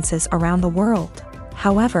audiences around the world.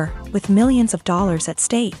 However, with millions of dollars at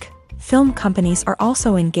stake, film companies are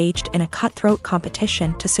also engaged in a cutthroat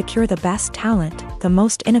competition to secure the best talent, the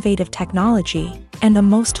most innovative technology, and the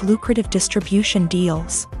most lucrative distribution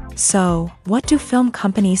deals. So, what do film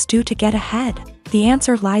companies do to get ahead? The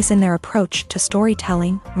answer lies in their approach to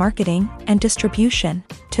storytelling, marketing, and distribution.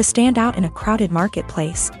 To stand out in a crowded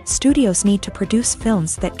marketplace, studios need to produce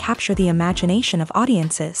films that capture the imagination of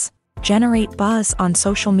audiences, generate buzz on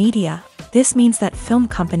social media. This means that film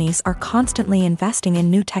companies are constantly investing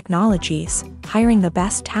in new technologies, hiring the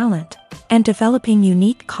best talent, and developing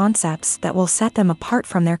unique concepts that will set them apart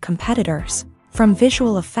from their competitors. From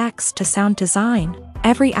visual effects to sound design,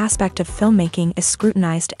 every aspect of filmmaking is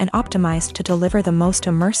scrutinized and optimized to deliver the most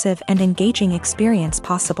immersive and engaging experience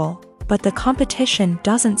possible. But the competition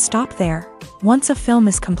doesn't stop there. Once a film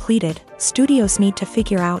is completed, studios need to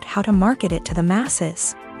figure out how to market it to the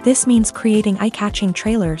masses. This means creating eye-catching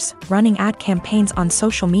trailers, running ad campaigns on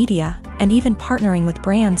social media, and even partnering with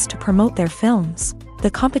brands to promote their films.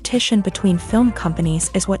 The competition between film companies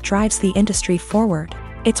is what drives the industry forward.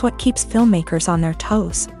 It's what keeps filmmakers on their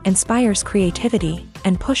toes, inspires creativity,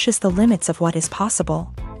 and pushes the limits of what is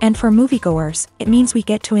possible. And for moviegoers, it means we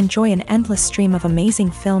get to enjoy an endless stream of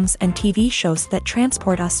amazing films and TV shows that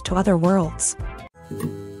transport us to other worlds.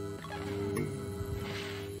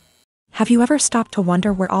 Have you ever stopped to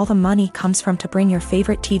wonder where all the money comes from to bring your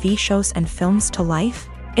favorite TV shows and films to life?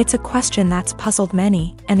 It's a question that's puzzled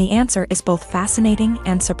many, and the answer is both fascinating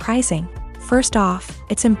and surprising. First off,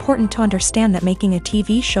 it's important to understand that making a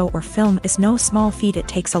TV show or film is no small feat. It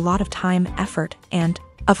takes a lot of time, effort, and,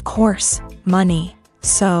 of course, money.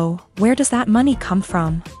 So, where does that money come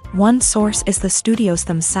from? One source is the studios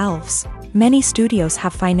themselves. Many studios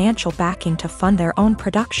have financial backing to fund their own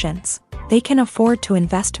productions. They can afford to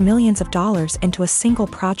invest millions of dollars into a single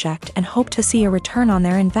project and hope to see a return on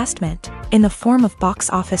their investment, in the form of box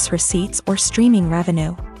office receipts or streaming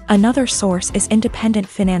revenue. Another source is independent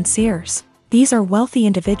financiers. These are wealthy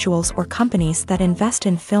individuals or companies that invest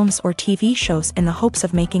in films or TV shows in the hopes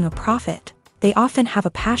of making a profit. They often have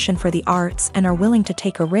a passion for the arts and are willing to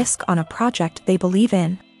take a risk on a project they believe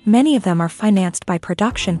in. Many of them are financed by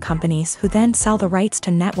production companies who then sell the rights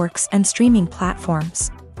to networks and streaming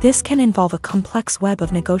platforms. This can involve a complex web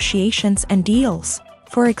of negotiations and deals.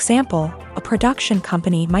 For example, a production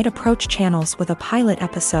company might approach channels with a pilot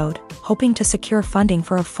episode, hoping to secure funding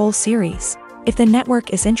for a full series. If the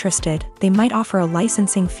network is interested, they might offer a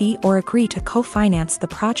licensing fee or agree to co-finance the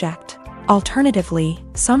project. Alternatively,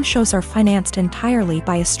 some shows are financed entirely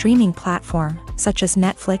by a streaming platform, such as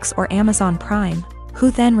Netflix or Amazon Prime,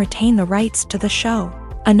 who then retain the rights to the show.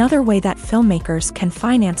 Another way that filmmakers can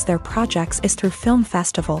finance their projects is through film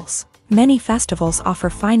festivals. Many festivals offer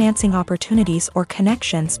financing opportunities or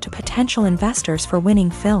connections to potential investors for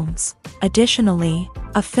winning films. Additionally,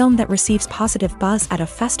 a film that receives positive buzz at a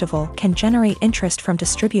festival can generate interest from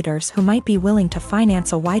distributors who might be willing to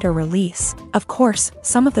finance a wider release. Of course,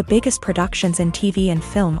 some of the biggest productions in TV and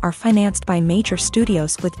film are financed by major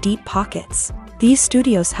studios with deep pockets. These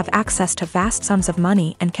studios have access to vast sums of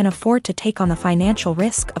money and can afford to take on the financial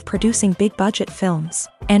risk of producing big-budget films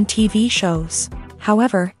and TV shows.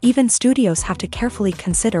 However, even studios have to carefully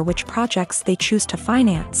consider which projects they choose to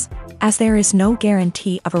finance, as there is no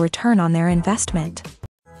guarantee of a return on their investment.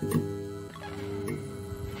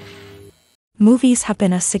 Movies have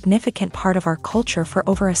been a significant part of our culture for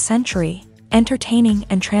over a century, entertaining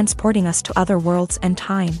and transporting us to other worlds and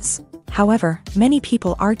times. However, many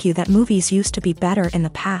people argue that movies used to be better in the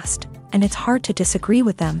past, and it's hard to disagree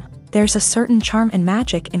with them. There's a certain charm and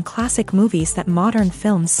magic in classic movies that modern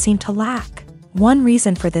films seem to lack. One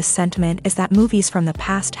reason for this sentiment is that movies from the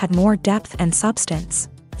past had more depth and substance.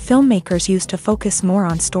 Filmmakers used to focus more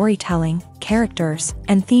on storytelling, characters,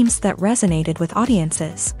 and themes that resonated with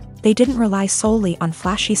audiences. They didn't rely solely on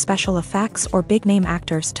flashy special effects or big-name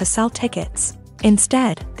actors to sell tickets.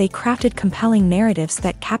 Instead, they crafted compelling narratives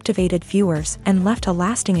that captivated viewers and left a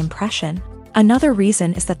lasting impression. Another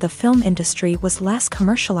reason is that the film industry was less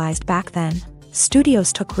commercialized back then.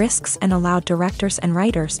 Studios took risks and allowed directors and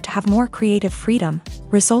writers to have more creative freedom,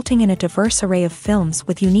 resulting in a diverse array of films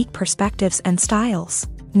with unique perspectives and styles.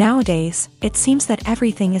 Nowadays, it seems that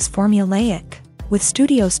everything is formulaic, with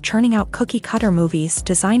studios churning out cookie-cutter movies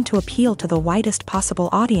designed to appeal to the widest possible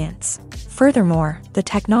audience. Furthermore, the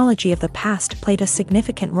technology of the past played a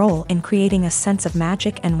significant role in creating a sense of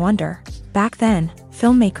magic and wonder. Back then,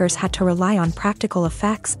 filmmakers had to rely on practical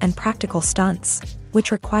effects and practical stunts,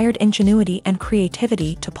 which required ingenuity and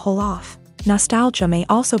creativity to pull off. Nostalgia may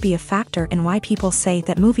also be a factor in why people say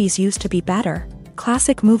that movies used to be better.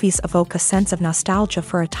 Classic movies evoke a sense of nostalgia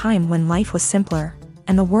for a time when life was simpler,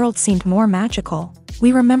 and the world seemed more magical.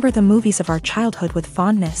 We remember the movies of our childhood with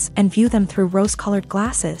fondness and view them through rose-colored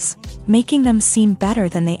glasses, making them seem better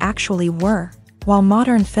than they actually were. While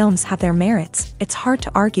modern films have their merits, it's hard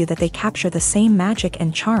to argue that they capture the same magic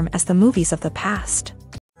and charm as the movies of the past.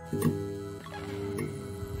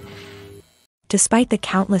 Despite the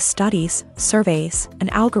countless studies, surveys, and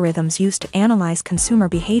algorithms used to analyze consumer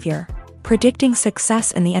behavior, predicting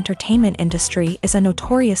success in the entertainment industry is a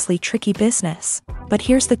notoriously tricky business. But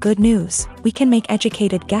here's the good news: we can make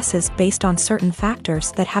educated guesses based on certain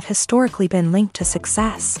factors that have historically been linked to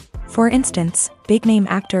success. For instance, big-name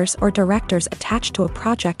actors or directors attached to a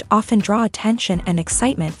project often draw attention and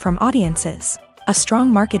excitement from audiences. A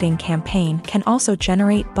strong marketing campaign can also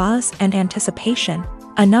generate buzz and anticipation.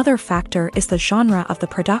 Another factor is the genre of the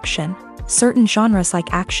production. Certain genres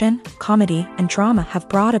like action, comedy, and drama have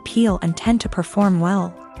broad appeal and tend to perform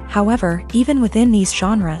well. However, even within these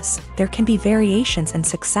genres, there can be variations in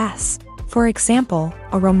success. For example,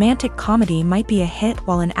 a romantic comedy might be a hit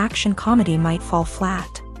while an action comedy might fall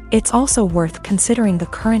flat. It's also worth considering the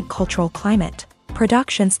current cultural climate.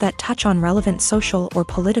 Productions that touch on relevant social or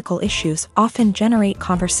political issues often generate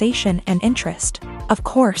conversation and interest. Of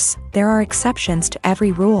course, there are exceptions to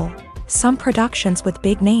every rule. Some productions with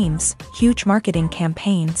big names, huge marketing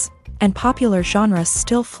campaigns, and popular genres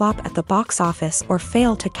still flop at the box office or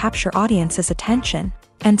fail to capture audiences' attention.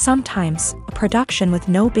 And sometimes, a production with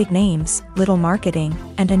no big names, little marketing,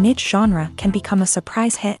 and a niche genre can become a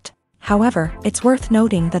surprise hit. However, it's worth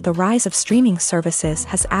noting that the rise of streaming services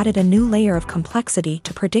has added a new layer of complexity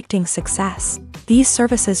to predicting success. These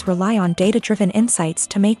services rely on data-driven insights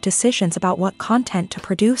to make decisions about what content to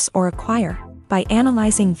produce or acquire. By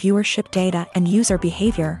analyzing viewership data and user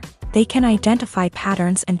behavior, they can identify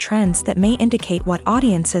patterns and trends that may indicate what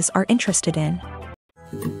audiences are interested in.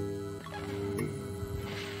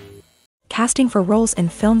 Casting for roles in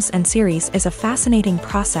films and series is a fascinating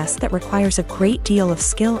process that requires a great deal of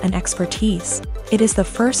skill and expertise. It is the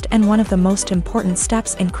first and one of the most important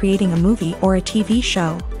steps in creating a movie or a TV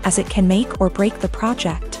show, as it can make or break the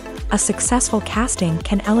project. A successful casting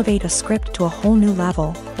can elevate a script to a whole new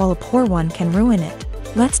level, while a poor one can ruin it.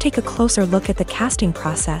 Let's take a closer look at the casting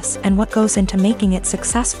process and what goes into making it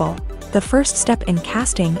successful. The first step in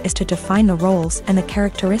casting is to define the roles and the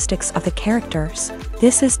characteristics of the characters.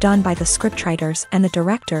 This is done by the scriptwriters and the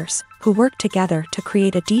directors, who work together to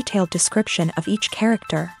create a detailed description of each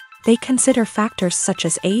character. They consider factors such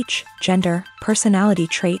as age, gender, personality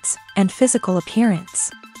traits, and physical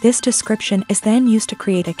appearance. This description is then used to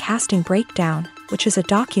create a casting breakdown, which is a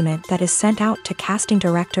document that is sent out to casting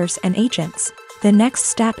directors and agents. The next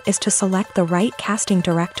step is to select the right casting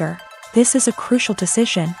director. This is a crucial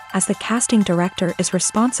decision, as the casting director is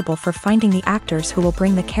responsible for finding the actors who will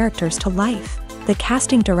bring the characters to life. The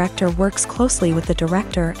casting director works closely with the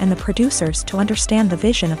director and the producers to understand the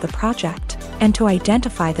vision of the project, and to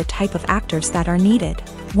identify the type of actors that are needed.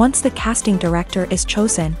 Once the casting director is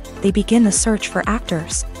chosen, they begin the search for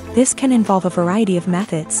actors. This can involve a variety of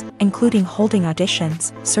methods, including holding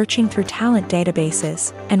auditions, searching through talent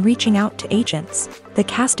databases, and reaching out to agents. The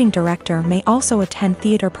casting director may also attend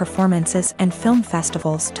theater performances and film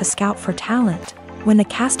festivals to scout for talent. When the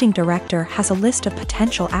casting director has a list of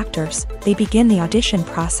potential actors, they begin the audition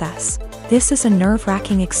process. This is a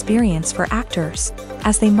nerve-wracking experience for actors,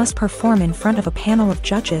 as they must perform in front of a panel of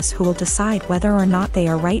judges who will decide whether or not they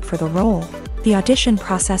are right for the role. The audition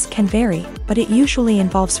process can vary, but it usually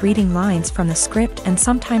involves reading lines from the script and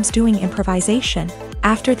sometimes doing improvisation.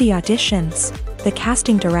 After the auditions, the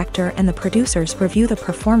casting director and the producers review the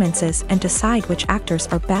performances and decide which actors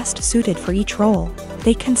are best suited for each role.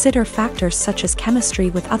 They consider factors such as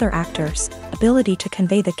chemistry with other actors, ability to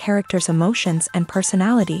convey the character's emotions and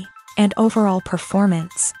personality, and overall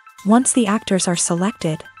performance. Once the actors are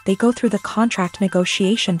selected, they go through the contract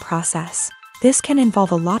negotiation process. This can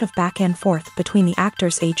involve a lot of back and forth between the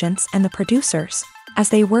actors' agents and the producers, as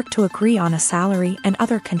they work to agree on a salary and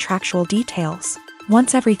other contractual details.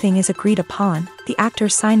 Once everything is agreed upon, the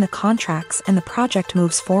actors sign the contracts and the project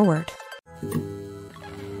moves forward.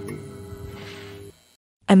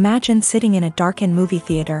 Imagine sitting in a darkened movie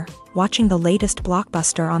theater, watching the latest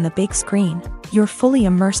blockbuster on the big screen. You're fully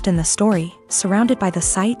immersed in the story, surrounded by the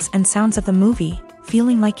sights and sounds of the movie,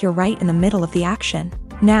 feeling like you're right in the middle of the action.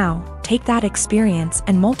 Now, take that experience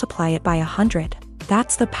and multiply it by 100.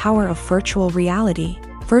 That's the power of virtual reality.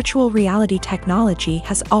 Virtual reality technology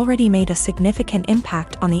has already made a significant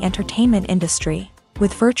impact on the entertainment industry.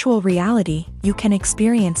 With virtual reality, you can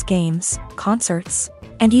experience games, concerts,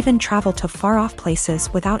 and even travel to far-off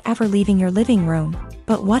places without ever leaving your living room.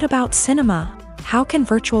 But what about cinema? How can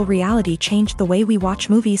virtual reality change the way we watch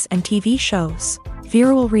movies and TV shows?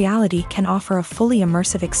 Virtual reality can offer a fully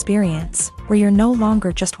immersive experience, where you're no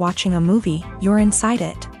longer just watching a movie, you're inside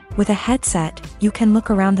it. With a headset, you can look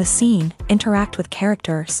around the scene, interact with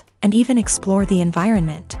characters, and even explore the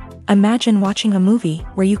environment. Imagine watching a movie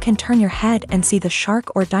where you can turn your head and see the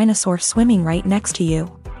shark or dinosaur swimming right next to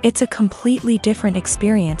you. It's a completely different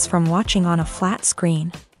experience from watching on a flat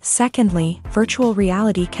screen. Secondly, virtual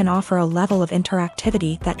reality can offer a level of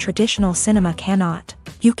interactivity that traditional cinema cannot.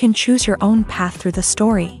 You can choose your own path through the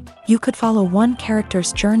story. You could follow one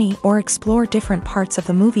character's journey or explore different parts of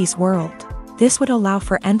the movie's world. This would allow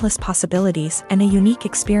for endless possibilities and a unique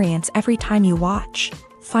experience every time you watch.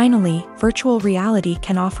 Finally, virtual reality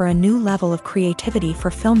can offer a new level of creativity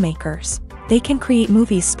for filmmakers. They can create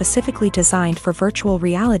movies specifically designed for virtual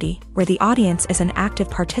reality, where the audience is an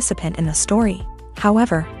active participant in the story.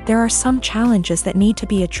 However, there are some challenges that need to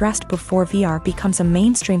be addressed before VR becomes a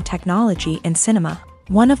mainstream technology in cinema.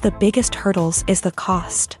 One of the biggest hurdles is the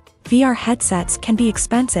cost. VR headsets can be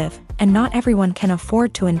expensive, and not everyone can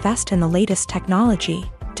afford to invest in the latest technology.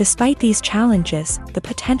 Despite these challenges, the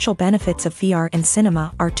potential benefits of VR in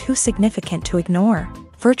cinema are too significant to ignore.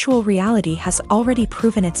 Virtual reality has already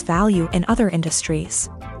proven its value in other industries,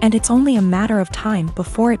 and it's only a matter of time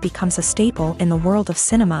before it becomes a staple in the world of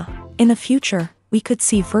cinema. In the future, we could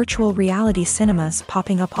see virtual reality cinemas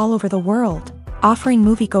popping up all over the world, offering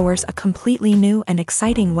moviegoers a completely new and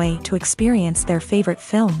exciting way to experience their favorite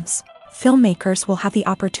films. filmmakers will have the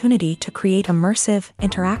opportunity to create immersive,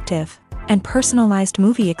 interactive, and personalized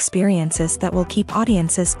movie experiences that will keep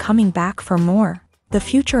audiences coming back for more. The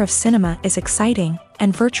future of cinema is exciting,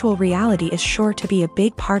 and virtual reality is sure to be a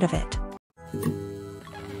big part of it.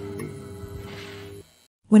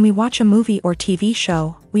 When we watch a movie or TV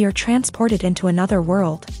show, we are transported into another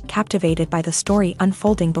world, captivated by the story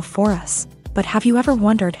unfolding before us. But have you ever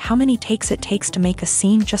wondered how many takes it takes to make a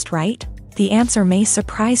scene just right? The answer may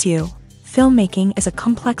surprise you. Filmmaking is a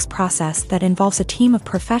complex process that involves a team of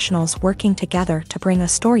professionals working together to bring a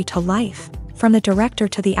story to life. From the director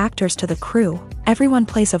to the actors to the crew, everyone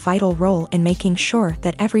plays a vital role in making sure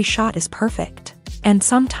that every shot is perfect. And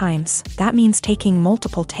sometimes, that means taking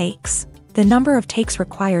multiple takes. The number of takes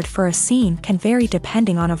required for a scene can vary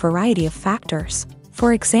depending on a variety of factors.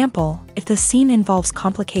 For example, if the scene involves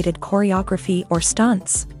complicated choreography or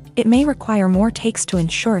stunts, it may require more takes to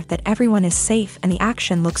ensure that everyone is safe and the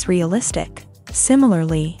action looks realistic.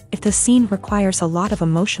 Similarly, if the scene requires a lot of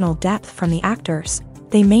emotional depth from the actors,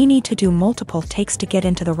 they may need to do multiple takes to get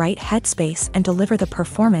into the right headspace and deliver the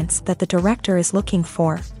performance that the director is looking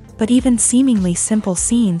for. But even seemingly simple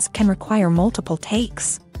scenes can require multiple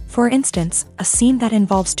takes. For instance, a scene that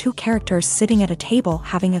involves two characters sitting at a table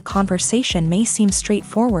having a conversation may seem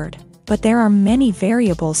straightforward, but there are many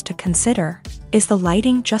variables to consider. Is the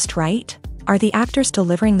lighting just right? Are the actors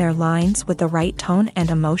delivering their lines with the right tone and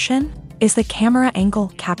emotion? Is the camera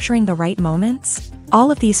angle capturing the right moments?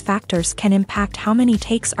 All of these factors can impact how many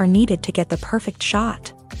takes are needed to get the perfect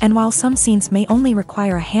shot. And while some scenes may only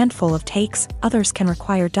require a handful of takes, others can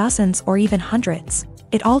require dozens or even hundreds.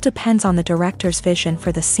 It all depends on the director's vision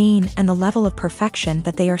for the scene and the level of perfection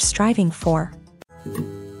that they are striving for.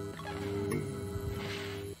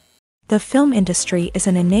 The film industry is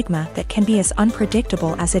an enigma that can be as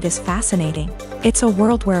unpredictable as it is fascinating. It's a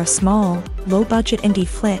world where a small, low-budget indie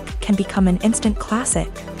flick can become an instant classic,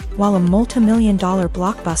 while a multi-million-dollar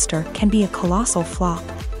blockbuster can be a colossal flop.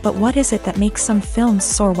 But what is it that makes some films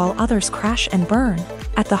soar while others crash and burn?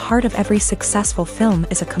 At the heart of every successful film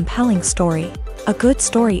is a compelling story. A good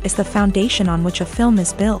story is the foundation on which a film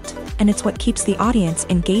is built, and it's what keeps the audience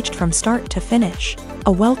engaged from start to finish.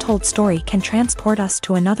 A well-told story can transport us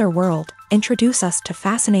to another world, introduce us to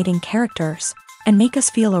fascinating characters, and make us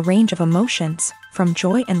feel a range of emotions, from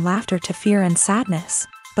joy and laughter to fear and sadness.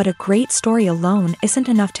 But a great story alone isn't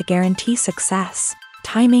enough to guarantee success.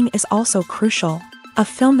 Timing is also crucial. A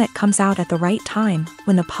film that comes out at the right time,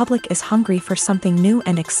 when the public is hungry for something new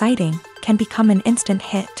and exciting, can become an instant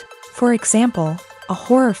hit. For example, a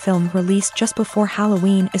horror film released just before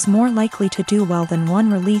Halloween is more likely to do well than one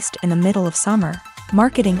released in the middle of summer.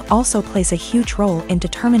 Marketing also plays a huge role in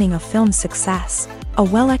determining a film's success. A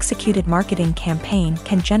well-executed marketing campaign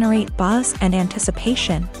can generate buzz and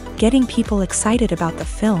anticipation, getting people excited about the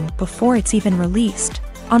film before it's even released.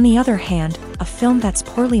 On the other hand, a film that's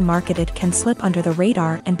poorly marketed can slip under the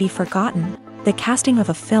radar and be forgotten. The casting of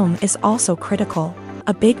a film is also critical.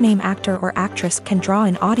 A big-name actor or actress can draw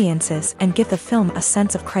in audiences and give the film a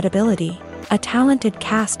sense of credibility. A talented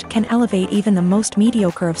cast can elevate even the most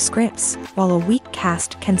mediocre of scripts, while a weak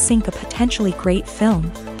cast can sink a potentially great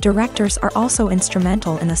film. Directors are also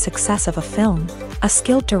instrumental in the success of a film. A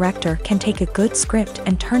skilled director can take a good script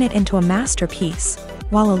and turn it into a masterpiece,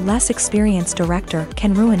 while a less experienced director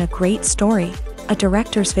can ruin a great story. A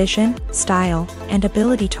director's vision, style, and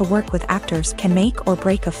ability to work with actors can make or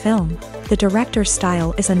break a film. The director's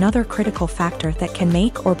style is another critical factor that can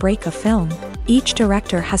make or break a film. Each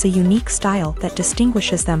director has a unique style that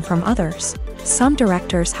distinguishes them from others. Some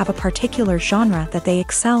directors have a particular genre that they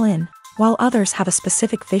excel in, while others have a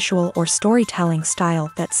specific visual or storytelling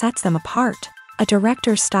style that sets them apart. A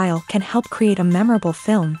director's style can help create a memorable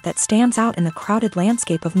film that stands out in the crowded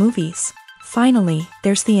landscape of movies. Finally,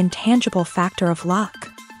 there's the intangible factor of luck.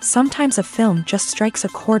 Sometimes a film just strikes a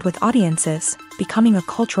chord with audiences, becoming a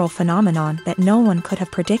cultural phenomenon that no one could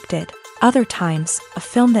have predicted. Other times, a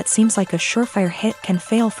film that seems like a surefire hit can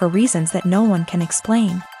fail for reasons that no one can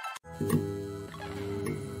explain.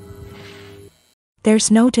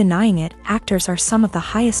 There's no denying it, actors are some of the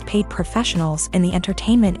highest paid professionals in the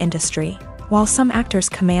entertainment industry. While some actors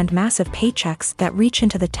command massive paychecks that reach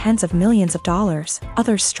into the tens of millions of dollars,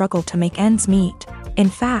 others struggle to make ends meet. In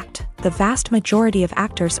fact, the vast majority of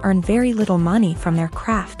actors earn very little money from their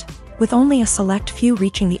craft, with only a select few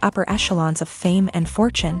reaching the upper echelons of fame and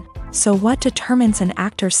fortune. So what determines an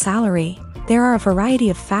actor's salary? There are a variety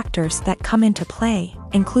of factors that come into play,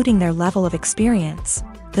 including their level of experience,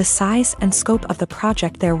 the size and scope of the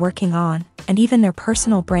project they're working on, and even their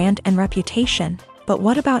personal brand and reputation. But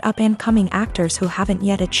what about up-and-coming actors who haven't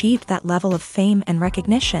yet achieved that level of fame and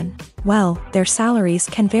recognition? Well, their salaries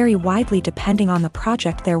can vary widely depending on the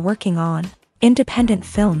project they're working on. Independent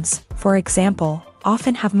films, for example,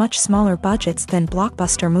 often have much smaller budgets than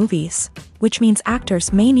blockbuster movies, which means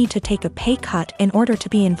actors may need to take a pay cut in order to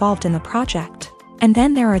be involved in the project. And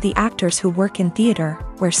then there are the actors who work in theater,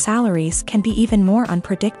 where salaries can be even more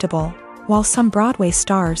unpredictable. While some Broadway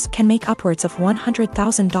stars can make upwards of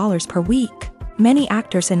 $100,000 per week, many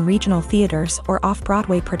actors in regional theaters or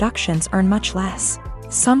off-Broadway productions earn much less,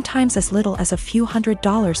 sometimes as little as a few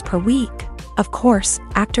 $100s per week. Of course,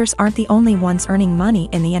 actors aren't the only ones earning money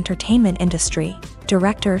in the entertainment industry.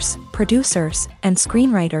 Directors, producers, and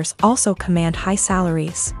screenwriters also command high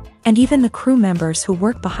salaries. And even the crew members who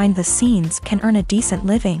work behind the scenes can earn a decent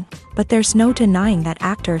living. But there's no denying that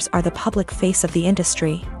actors are the public face of the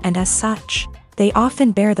industry, and as such, they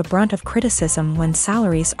often bear the brunt of criticism when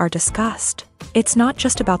salaries are discussed. It's not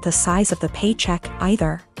just about the size of the paycheck,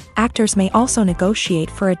 either. Actors may also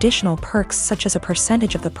negotiate for additional perks such as a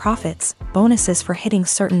percentage of the profits, bonuses for hitting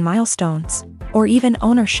certain milestones, or even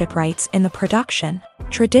ownership rights in the production.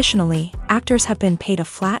 Traditionally, actors have been paid a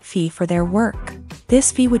flat fee for their work.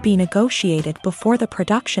 This fee would be negotiated before the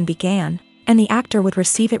production began, and the actor would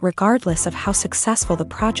receive it regardless of how successful the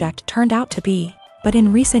project turned out to be. But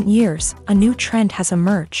in recent years, a new trend has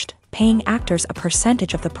emerged, paying actors a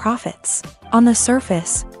percentage of the profits. On the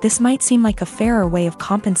surface, this might seem like a fairer way of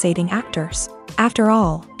compensating actors. After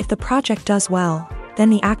all, if the project does well, then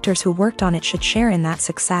the actors who worked on it should share in that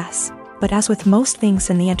success. But as with most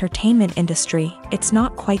things in the entertainment industry, it's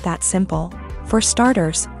not quite that simple. For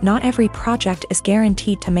starters, not every project is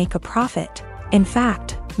guaranteed to make a profit. In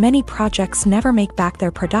fact, many projects never make back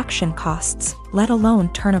their production costs, let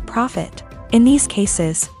alone turn a profit. In these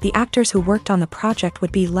cases, the actors who worked on the project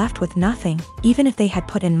would be left with nothing, even if they had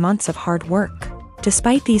put in months of hard work.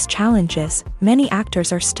 Despite these challenges, many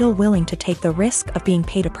actors are still willing to take the risk of being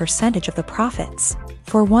paid a percentage of the profits.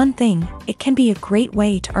 For one thing, it can be a great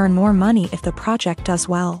way to earn more money if the project does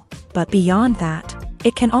well. But beyond that,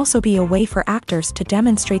 it can also be a way for actors to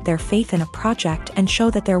demonstrate their faith in a project and show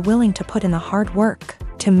that they're willing to put in the hard work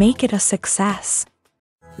to make it a success.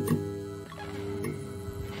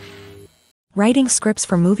 Writing scripts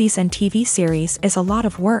for movies and TV series is a lot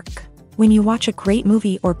of work. When you watch a great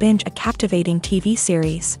movie or binge a captivating TV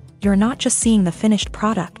series, you're not just seeing the finished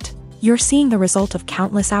product. You're seeing the result of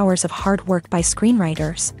countless hours of hard work by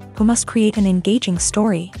screenwriters, who must create an engaging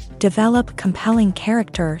story, develop compelling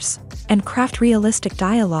characters, and craft realistic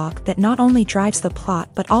dialogue that not only drives the plot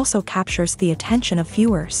but also captures the attention of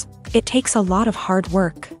viewers. It takes a lot of hard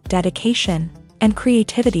work, dedication, and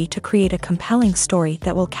creativity to create a compelling story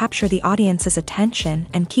that will capture the audience's attention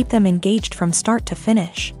and keep them engaged from start to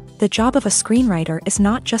finish. The job of a screenwriter is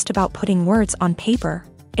not just about putting words on paper.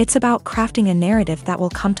 It's about crafting a narrative that will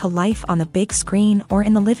come to life on the big screen or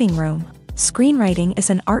in the living room. Screenwriting is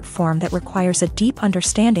an art form that requires a deep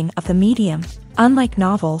understanding of the medium. Unlike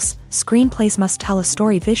novels, screenplays must tell a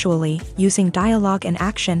story visually, using dialogue and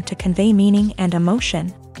action to convey meaning and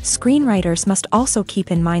emotion. Screenwriters must also keep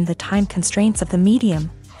in mind the time constraints of the medium,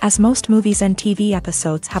 as most movies and TV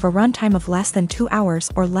episodes have a runtime of less than 2 hours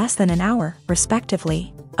or less than an hour,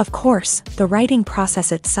 respectively. Of course, the writing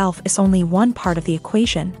process itself is only one part of the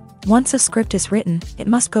equation. Once a script is written, it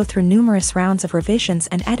must go through numerous rounds of revisions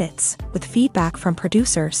and edits, with feedback from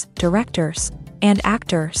producers, directors, and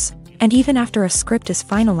actors. And even after a script is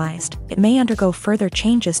finalized, it may undergo further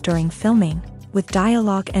changes during filming, with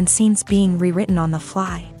dialogue and scenes being rewritten on the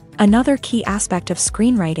fly. Another key aspect of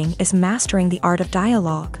screenwriting is mastering the art of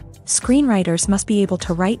dialogue. Screenwriters must be able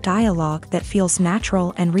to write dialogue that feels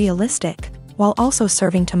natural and realistic, while also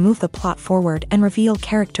serving to move the plot forward and reveal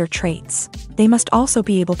character traits. They must also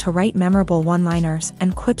be able to write memorable one-liners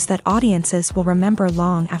and quips that audiences will remember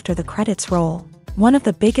long after the credits roll. One of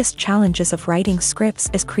the biggest challenges of writing scripts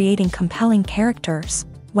is creating compelling characters.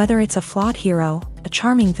 Whether it's a flawed hero, a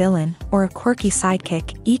charming villain, or a quirky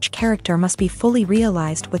sidekick, each character must be fully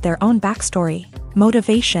realized with their own backstory,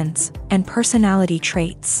 motivations, and personality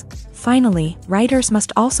traits. Finally, writers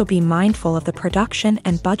must also be mindful of the production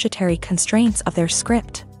and budgetary constraints of their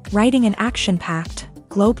script. Writing an action-packed,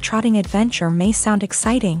 globe-trotting adventure may sound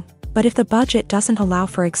exciting, but if the budget doesn't allow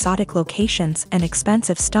for exotic locations and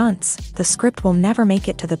expensive stunts, the script will never make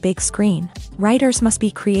it to the big screen. Writers must be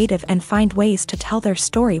creative and find ways to tell their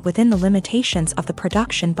story within the limitations of the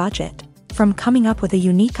production budget. From coming up with a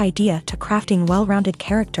unique idea to crafting well-rounded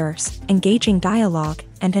characters, engaging dialogue,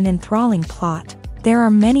 and an enthralling plot, there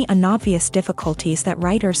are many unobvious difficulties that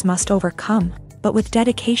writers must overcome, but with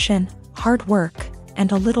dedication, hard work,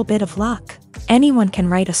 and a little bit of luck. Anyone can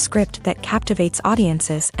write a script that captivates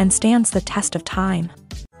audiences and stands the test of time.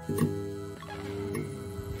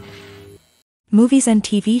 Movies and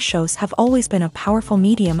TV shows have always been a powerful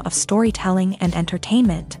medium of storytelling and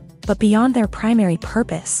entertainment, but beyond their primary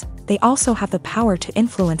purpose, they also have the power to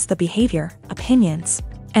influence the behavior, opinions,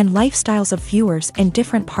 and lifestyles of viewers in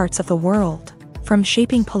different parts of the world. From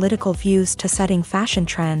shaping political views to setting fashion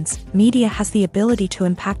trends, media has the ability to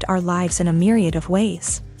impact our lives in a myriad of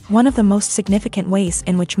ways. One of the most significant ways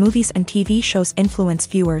in which movies and TV shows influence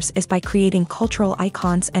viewers is by creating cultural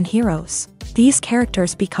icons and heroes. These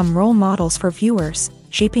characters become role models for viewers,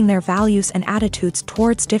 shaping their values and attitudes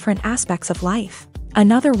towards different aspects of life.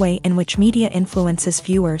 Another way in which media influences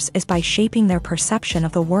viewers is by shaping their perception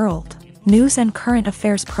of the world. News and current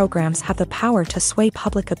affairs programs have the power to sway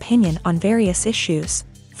public opinion on various issues,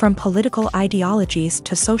 from political ideologies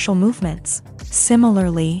to social movements.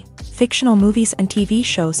 Similarly, fictional movies and TV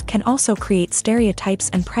shows can also create stereotypes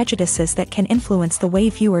and prejudices that can influence the way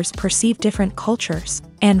viewers perceive different cultures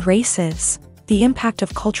and races. The impact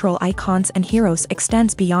of cultural icons and heroes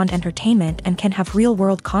extends beyond entertainment and can have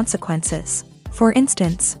real-world consequences. For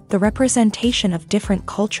instance, the representation of different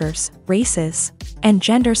cultures, races, and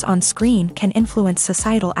genders on screen can influence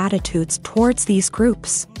societal attitudes towards these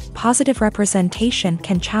groups. Positive representation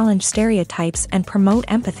can challenge stereotypes and promote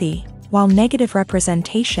empathy, while negative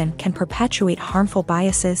representation can perpetuate harmful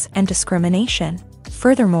biases and discrimination.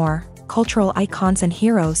 Furthermore, cultural icons and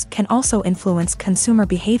heroes can also influence consumer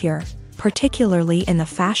behavior, particularly in the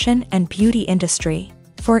fashion and beauty industry.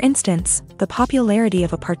 For instance, the popularity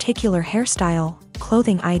of a particular hairstyle,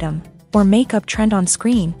 clothing item, or makeup trend on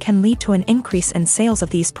screen can lead to an increase in sales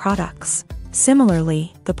of these products.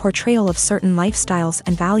 Similarly, the portrayal of certain lifestyles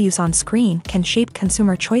and values on screen can shape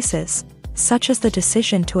consumer choices, such as the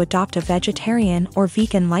decision to adopt a vegetarian or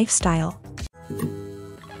vegan lifestyle.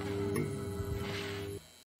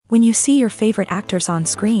 When you see your favorite actors on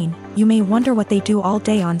screen, you may wonder what they do all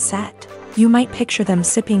day on set. You might picture them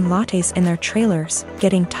sipping lattes in their trailers,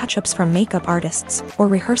 getting touch-ups from makeup artists, or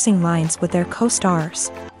rehearsing lines with their co-stars.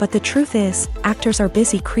 But the truth is, actors are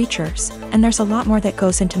busy creatures, and there's a lot more that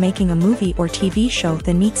goes into making a movie or TV show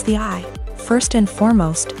than meets the eye. First and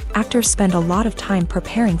foremost, actors spend a lot of time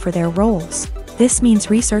preparing for their roles. This means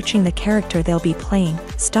researching the character they'll be playing,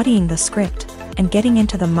 studying the script, and getting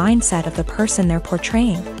into the mindset of the person they're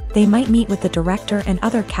portraying. They might meet with the director and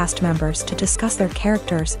other cast members to discuss their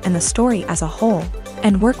characters and the story as a whole,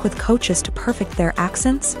 and work with coaches to perfect their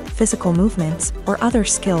accents, physical movements, or other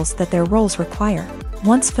skills that their roles require.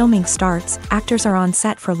 Once filming starts, actors are on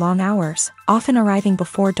set for long hours, often arriving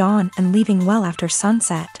before dawn and leaving well after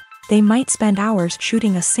sunset. They might spend hours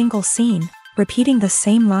shooting a single scene, repeating the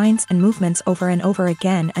same lines and movements over and over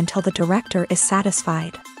again until the director is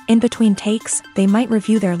satisfied. In between takes, they might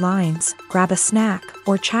review their lines, grab a snack,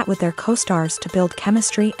 or chat with their co-stars to build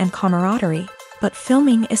chemistry and camaraderie. But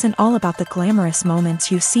filming isn't all about the glamorous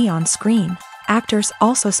moments you see on screen. Actors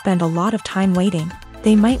also spend a lot of time waiting.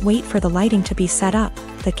 They might wait for the lighting to be set up,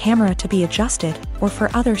 the camera to be adjusted, or for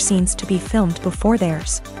other scenes to be filmed before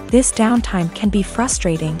theirs. This downtime can be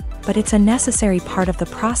frustrating, but it's a necessary part of the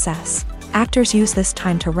process. Actors use this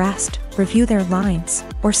time to rest, review their lines,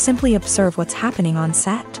 or simply observe what's happening on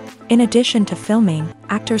set. In addition to filming,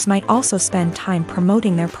 actors might also spend time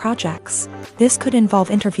promoting their projects. This could involve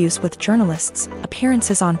interviews with journalists,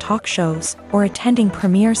 appearances on talk shows, or attending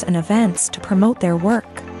premieres and events to promote their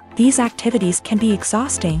work. These activities can be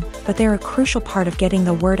exhausting, but they're a crucial part of getting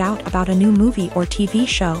the word out about a new movie or TV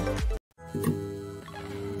show.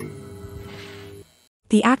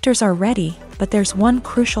 The actors are ready, but there's one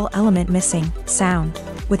crucial element missing: sound.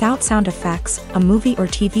 Without sound effects, a movie or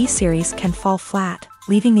TV series can fall flat,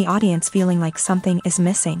 leaving the audience feeling like something is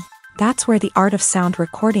missing. That's where the art of sound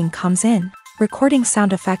recording comes in. Recording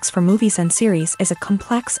sound effects for movies and series is a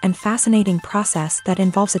complex and fascinating process that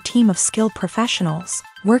involves a team of skilled professionals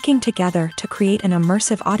working together to create an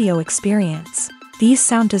immersive audio experience. These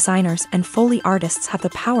sound designers and Foley artists have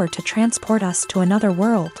the power to transport us to another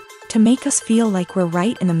world, to make us feel like we're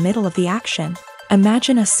right in the middle of the action.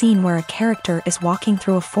 Imagine a scene where a character is walking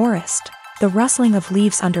through a forest. The rustling of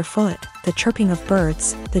leaves underfoot, the chirping of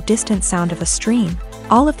birds, the distant sound of a stream.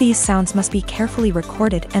 All of these sounds must be carefully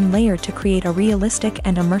recorded and layered to create a realistic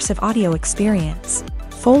and immersive audio experience.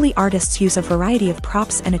 Foley artists use a variety of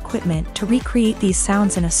props and equipment to recreate these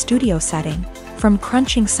sounds in a studio setting, from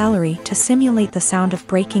crunching celery to simulate the sound of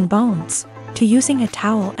breaking bones, to using a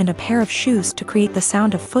towel and a pair of shoes to create the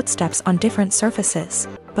sound of footsteps on different surfaces.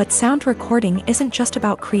 But sound recording isn't just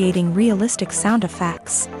about creating realistic sound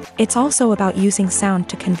effects. It's also about using sound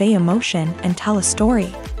to convey emotion and tell a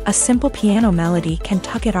story. A simple piano melody can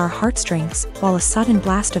tug at our heartstrings, while a sudden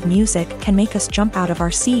blast of music can make us jump out of our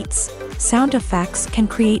seats. Sound effects can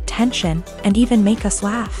create tension and even make us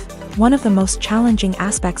laugh. One of the most challenging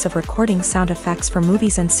aspects of recording sound effects for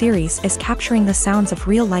movies and series is capturing the sounds of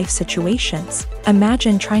real-life situations.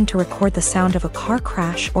 Imagine trying to record the sound of a car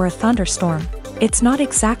crash or a thunderstorm. It's not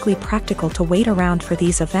exactly practical to wait around for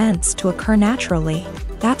these events to occur naturally.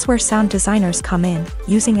 That's where sound designers come in,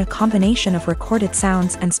 using a combination of recorded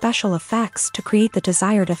sounds and special effects to create the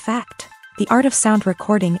desired effect. The art of sound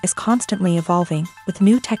recording is constantly evolving, with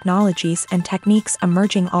new technologies and techniques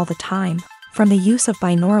emerging all the time. From the use of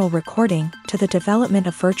binaural recording to the development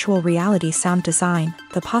of virtual reality sound design,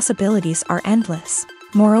 the possibilities are endless.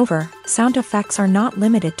 Moreover, sound effects are not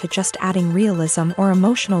limited to just adding realism or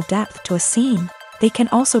emotional depth to a scene. They can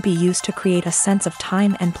also be used to create a sense of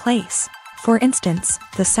time and place. For instance,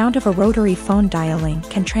 the sound of a rotary phone dialing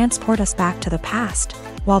can transport us back to the past,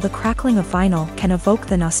 while the crackling of vinyl can evoke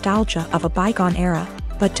the nostalgia of a bygone era.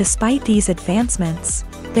 But despite these advancements,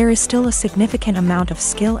 there is still a significant amount of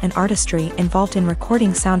skill and artistry involved in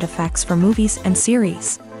recording sound effects for movies and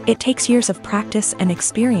series. It takes years of practice and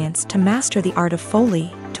experience to master the art of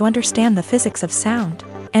Foley, to understand the physics of sound,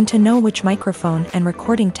 and to know which microphone and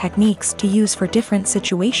recording techniques to use for different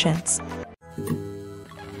situations.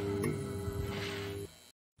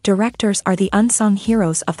 Directors are the unsung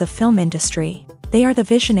heroes of the film industry. They are the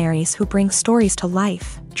visionaries who bring stories to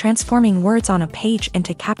life, transforming words on a page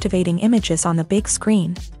into captivating images on the big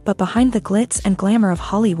screen. But behind the glitz and glamour of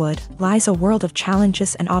Hollywood lies a world of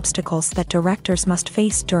challenges and obstacles that directors must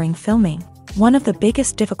face during filming. One of the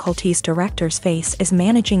biggest difficulties directors face is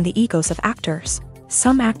managing the egos of actors.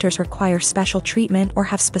 Some actors require special treatment or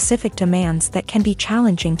have specific demands that can be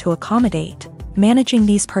challenging to accommodate. Managing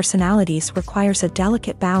these personalities requires a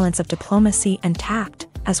delicate balance of diplomacy and tact,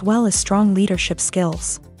 as well as strong leadership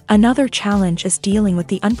skills. Another challenge is dealing with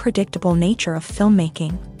the unpredictable nature of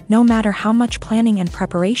filmmaking. No matter how much planning and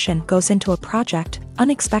preparation goes into a project,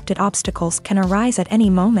 unexpected obstacles can arise at any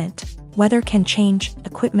moment. Weather can change,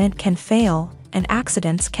 equipment can fail, and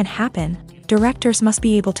accidents can happen. Directors must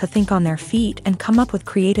be able to think on their feet and come up with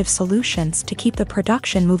creative solutions to keep the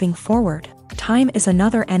production moving forward. Time is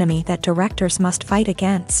another enemy that directors must fight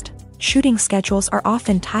against. Shooting schedules are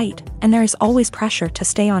often tight, and there is always pressure to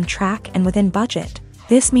stay on track and within budget.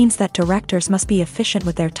 This means that directors must be efficient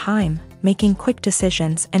with their time, making quick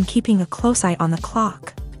decisions and keeping a close eye on the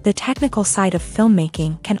clock. The technical side of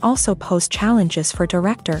filmmaking can also pose challenges for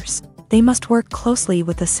directors. They must work closely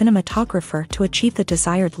with the cinematographer to achieve the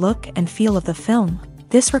desired look and feel of the film.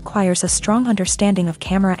 This requires a strong understanding of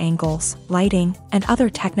camera angles, lighting, and other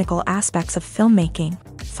technical aspects of filmmaking.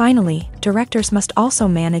 Finally, directors must also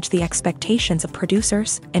manage the expectations of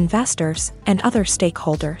producers, investors, and other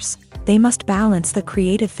stakeholders. They must balance the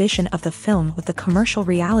creative vision of the film with the commercial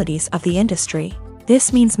realities of the industry.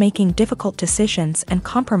 This means making difficult decisions and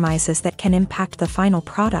compromises that can impact the final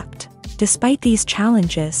product. Despite these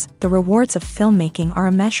challenges, the rewards of filmmaking are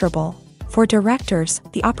immeasurable. For directors,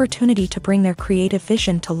 the opportunity to bring their creative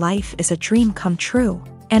vision to life is a dream come true.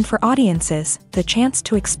 And for audiences, the chance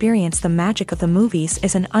to experience the magic of the movies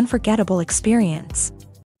is an unforgettable experience.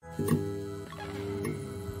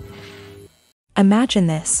 Imagine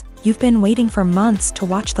this: you've been waiting for months to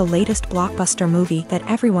watch the latest blockbuster movie that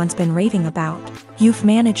everyone's been raving about. You've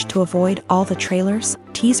managed to avoid all the trailers,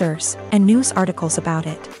 teasers, and news articles about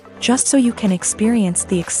it, just so you can experience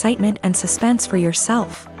the excitement and suspense for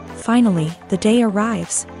yourself. Finally, the day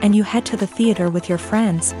arrives, and you head to the theater with your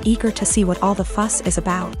friends, eager to see what all the fuss is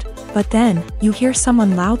about. But then, you hear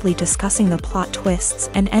someone loudly discussing the plot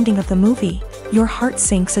twists and ending of the movie. Your heart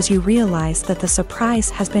sinks as you realize that the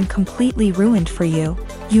surprise has been completely ruined for you.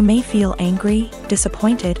 You may feel angry,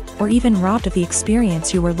 disappointed, or even robbed of the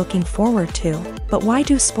experience you were looking forward to. But why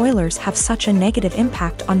do spoilers have such a negative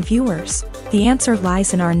impact on viewers? The answer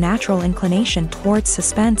lies in our natural inclination towards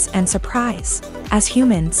suspense and surprise. As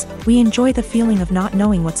humans, we enjoy the feeling of not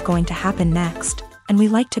knowing what's going to happen next, and we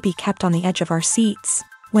like to be kept on the edge of our seats.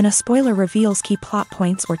 When a spoiler reveals key plot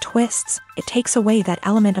points or twists, it takes away that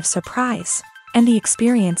element of surprise, and the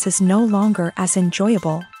experience is no longer as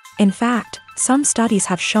enjoyable. In fact, some studies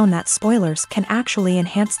have shown that spoilers can actually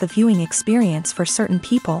enhance the viewing experience for certain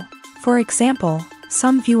people. For example,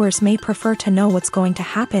 some viewers may prefer to know what's going to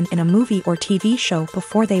happen in a movie or TV show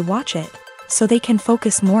before they watch it, so they can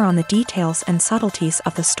focus more on the details and subtleties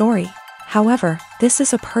of the story. However, this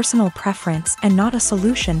is a personal preference and not a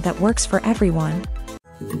solution that works for everyone.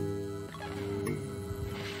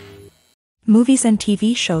 Movies and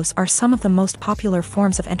TV shows are some of the most popular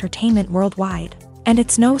forms of entertainment worldwide, And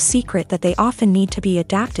it's no secret that they often need to be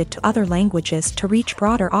adapted to other languages to reach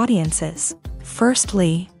broader audiences.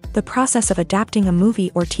 Firstly, the process of adapting a movie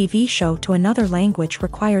or TV show to another language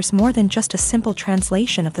requires more than just a simple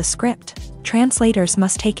translation of the script. Translators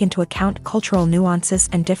must take into account cultural nuances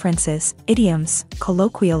and differences, idioms,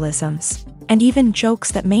 colloquialisms, and even jokes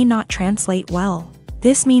that may not translate well.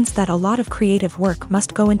 This means that a lot of creative work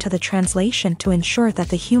must go into the translation to ensure that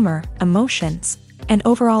the humor, emotions, and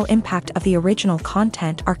overall impact of the original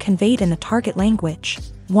content are conveyed in the target language.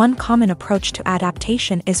 One common approach to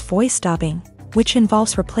adaptation is voice dubbing, which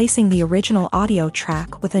involves replacing the original audio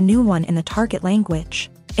track with a new one in the target language.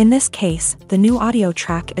 In this case, the new audio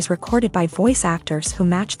track is recorded by voice actors who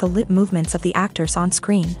match the lip movements of the actors on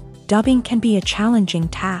screen. Dubbing can be a challenging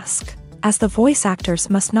task, as the voice actors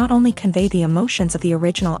must not only convey the emotions of the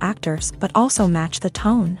original actors but also match the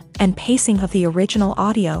tone and pacing of the original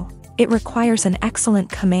audio. It requires an excellent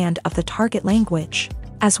command of the target language,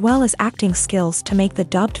 as well as acting skills to make the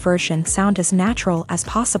dubbed version sound as natural as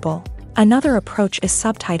possible. Another approach is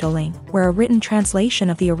subtitling, where a written translation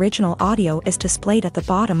of the original audio is displayed at the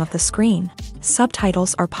bottom of the screen.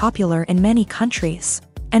 Subtitles are popular in many countries,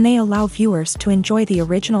 and they allow viewers to enjoy the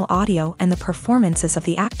original audio and the performances of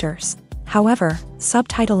the actors. However,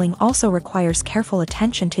 subtitling also requires careful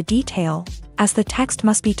attention to detail, as the text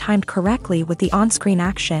must be timed correctly with the on-screen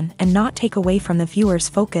action and not take away from the viewer's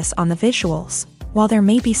focus on the visuals. While there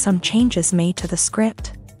may be some changes made to the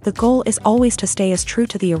script, the goal is always to stay as true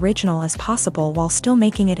to the original as possible while still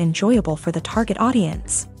making it enjoyable for the target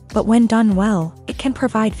audience. But when done well, it can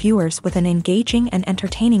provide viewers with an engaging and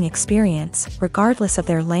entertaining experience, regardless of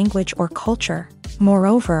their language or culture.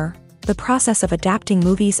 Moreover, the process of adapting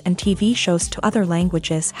movies and TV shows to other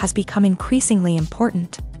languages has become increasingly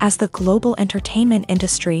important, as the global entertainment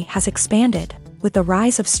industry has expanded, with the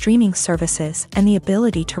rise of streaming services and the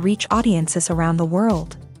ability to reach audiences around the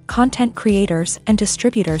world. Content creators and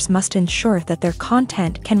distributors must ensure that their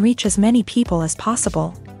content can reach as many people as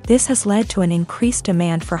possible. This has led to an increased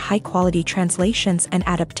demand for high-quality translations and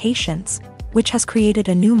adaptations, which has created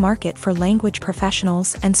a new market for language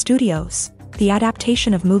professionals and studios. The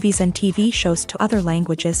adaptation of movies and TV shows to other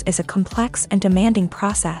languages is a complex and demanding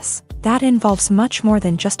process that involves much more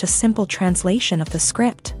than just a simple translation of the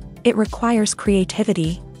script. It requires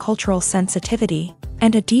creativity, cultural sensitivity,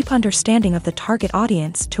 and a deep understanding of the target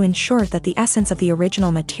audience to ensure that the essence of the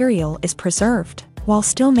original material is preserved, while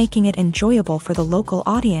still making it enjoyable for the local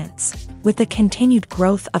audience. With the continued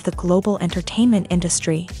growth of the global entertainment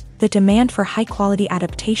industry, the demand for high-quality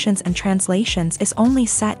adaptations and translations is only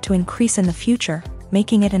set to increase in the future,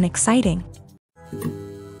 making it an exciting.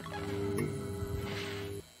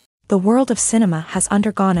 The world of cinema has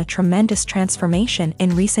undergone a tremendous transformation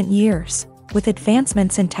in recent years. With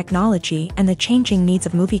advancements in technology and the changing needs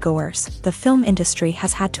of moviegoers, the film industry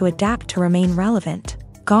has had to adapt to remain relevant.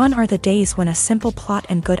 Gone are the days when a simple plot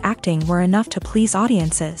and good acting were enough to please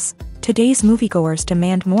audiences. Today's moviegoers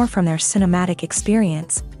demand more from their cinematic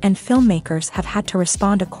experience, and filmmakers have had to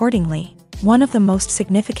respond accordingly. One of the most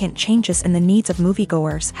significant changes in the needs of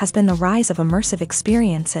moviegoers has been the rise of immersive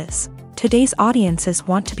experiences. Today's audiences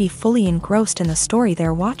want to be fully engrossed in the story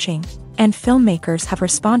they're watching, and filmmakers have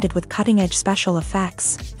responded with cutting-edge special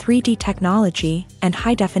effects, 3D technology, and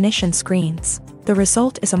high-definition screens. The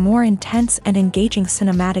result is a more intense and engaging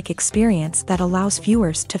cinematic experience that allows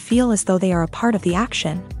viewers to feel as though they are a part of the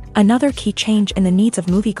action. Another key change in the needs of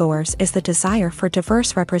moviegoers is the desire for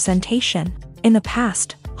diverse representation. In the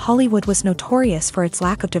past, Hollywood was notorious for its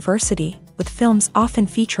lack of diversity, with films often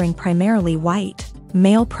featuring primarily white,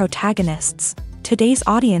 male protagonists. Today's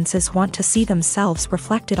audiences want to see themselves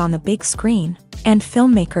reflected on the big screen, and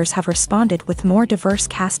filmmakers have responded with more diverse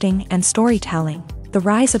casting and storytelling. The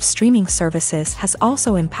rise of streaming services has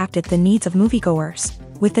also impacted the needs of moviegoers.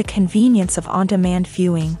 With the convenience of on-demand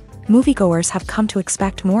viewing, moviegoers have come to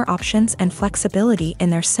expect more options and flexibility in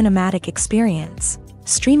their cinematic experience.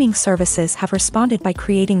 Streaming services have responded by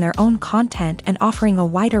creating their own content and offering a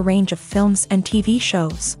wider range of films and TV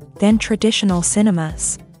shows than traditional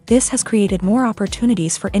cinemas. This has created more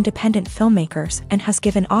opportunities for independent filmmakers and has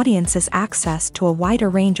given audiences access to a wider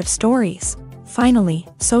range of stories. Finally,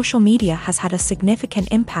 social media has had a significant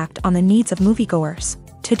impact on the needs of moviegoers.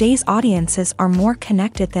 Today's audiences are more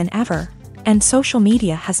connected than ever, and social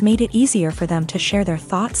media has made it easier for them to share their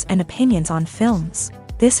thoughts and opinions on films.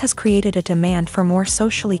 This has created a demand for more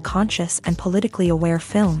socially conscious and politically aware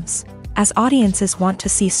films. As audiences want to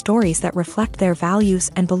see stories that reflect their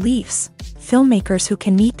values and beliefs, filmmakers who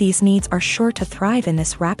can meet these needs are sure to thrive in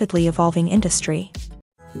this rapidly evolving industry.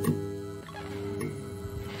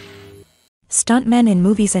 Stuntmen in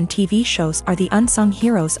movies and TV shows are the unsung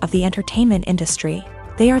heroes of the entertainment industry.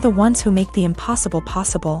 They are the ones who make the impossible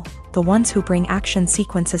possible, the ones who bring action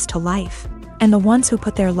sequences to life, and the ones who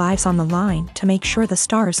put their lives on the line to make sure the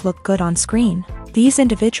stars look good on screen. These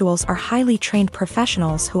individuals are highly trained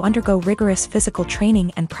professionals who undergo rigorous physical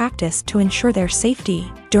training and practice to ensure their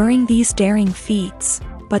safety during these daring feats.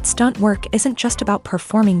 But stunt work isn't just about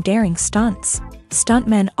performing daring stunts.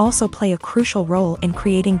 Stuntmen also play a crucial role in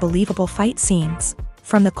creating believable fight scenes.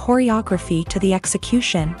 From the choreography to the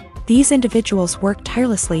execution, these individuals work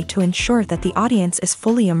tirelessly to ensure that the audience is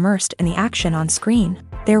fully immersed in the action on screen.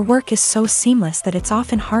 Their work is so seamless that it's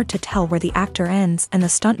often hard to tell where the actor ends and the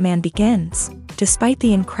stuntman begins. Despite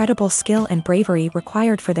the incredible skill and bravery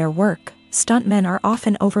required for their work, stuntmen are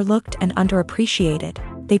often overlooked and underappreciated.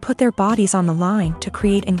 They put their bodies on the line to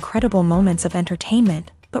create incredible moments of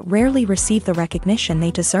entertainment, but rarely receive the recognition they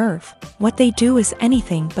deserve. What they do is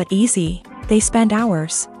anything but easy. They spend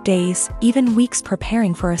hours, days, even weeks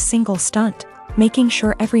preparing for a single stunt, making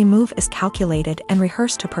sure every move is calculated and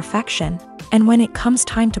rehearsed to perfection. And when it comes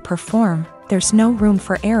time to perform, there's no room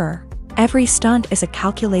for error. Every stunt is a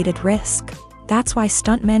calculated risk. That's why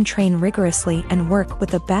stuntmen train rigorously and work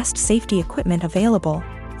with the best safety equipment available,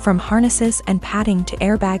 from harnesses and padding to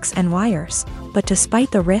airbags and wires. But despite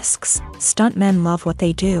the risks, stuntmen love what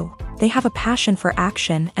they do. They have a passion for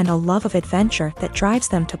action and a love of adventure that drives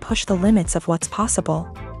them to push the limits of what's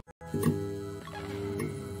possible.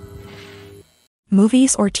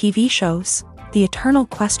 Movies or TV shows? The eternal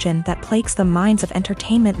question that plagues the minds of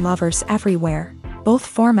entertainment lovers everywhere.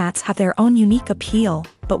 Both formats have their own unique appeal,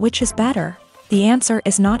 but which is better? The answer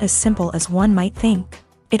is not as simple as one might think.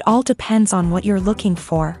 It all depends on what you're looking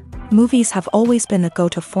for. Movies have always been the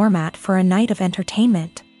go-to format for a night of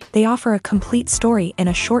entertainment. They offer a complete story in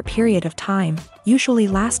a short period of time, usually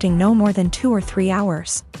lasting no more than 2 or 3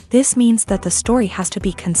 hours. This means that the story has to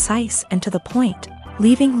be concise and to the point,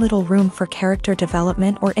 leaving little room for character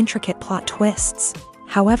development or intricate plot twists.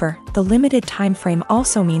 However, the limited time frame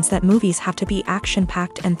also means that movies have to be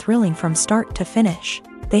action-packed and thrilling from start to finish.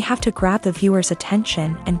 They have to grab the viewer's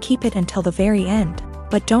attention and keep it until the very end.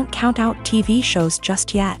 But don't count out TV shows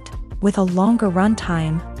just yet. With a longer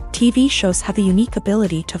runtime, TV shows have the unique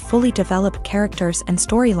ability to fully develop characters and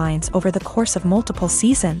storylines over the course of multiple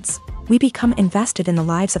seasons. We become invested in the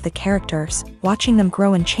lives of the characters, watching them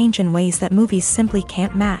grow and change in ways that movies simply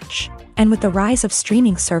can't match. And with the rise of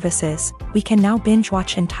streaming services, we can now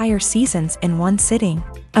binge-watch entire seasons in one sitting,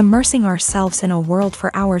 immersing ourselves in a world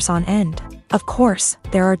for hours on end. Of course,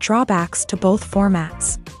 there are drawbacks to both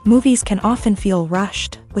formats. Movies can often feel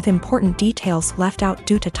rushed, with important details left out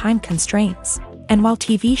due to time constraints. And while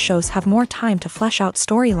TV shows have more time to flesh out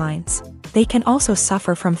storylines, they can also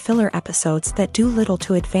suffer from filler episodes that do little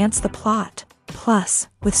to advance the plot. Plus,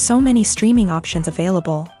 with so many streaming options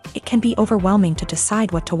available, it can be overwhelming to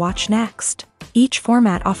decide what to watch next. Each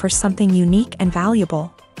format offers something unique and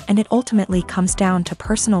valuable, and it ultimately comes down to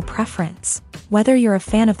personal preference. Whether you're a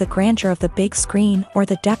fan of the grandeur of the big screen or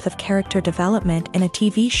the depth of character development in a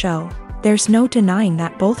TV show, there's no denying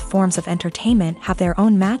that both forms of entertainment have their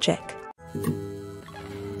own magic.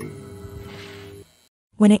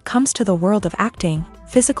 When it comes to the world of acting,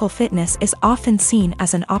 physical fitness is often seen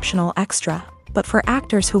as an optional extra. But for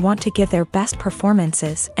actors who want to give their best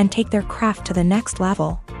performances and take their craft to the next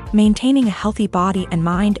level, maintaining a healthy body and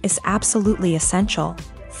mind is absolutely essential.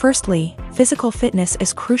 Firstly, physical fitness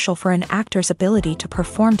is crucial for an actor's ability to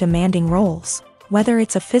perform demanding roles. Whether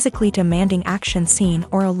it's a physically demanding action scene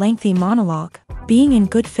or a lengthy monologue, being in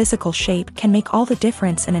good physical shape can make all the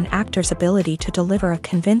difference in an actor's ability to deliver a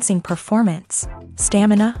convincing performance.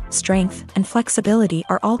 Stamina, strength, and flexibility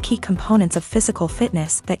are all key components of physical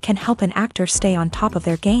fitness that can help an actor stay on top of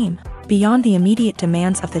their game. Beyond the immediate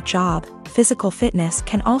demands of the job, physical fitness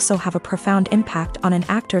can also have a profound impact on an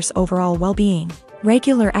actor's overall well-being.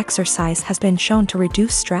 Regular exercise has been shown to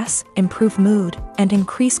reduce stress, improve mood, and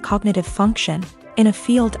increase cognitive function. In a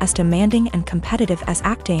field as demanding and competitive as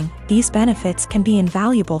acting, these benefits can be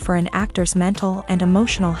invaluable for an actor's mental and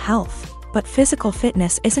emotional health. But physical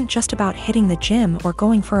fitness isn't just about hitting the gym or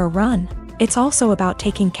going for a run. It's also about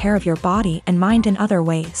taking care of your body and mind in other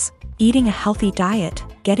ways. Eating a healthy diet,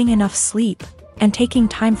 getting enough sleep, and taking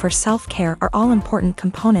time for self-care are all important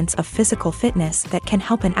components of physical fitness that can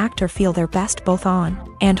help an actor feel their best both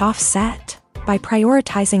on and off set. By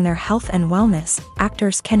prioritizing their health and wellness,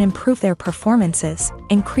 actors can improve their performances,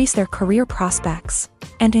 increase their career prospects,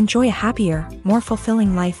 and enjoy a happier, more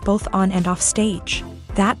fulfilling life both on and off stage.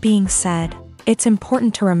 That being said, it's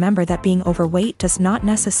important to remember that being overweight does not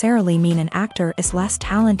necessarily mean an actor is less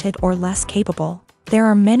talented or less capable. There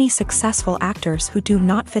are many successful actors who do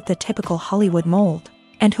not fit the typical Hollywood mold,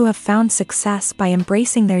 and who have found success by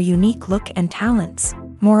embracing their unique look and talents.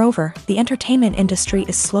 Moreover, the entertainment industry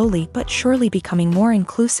is slowly but surely becoming more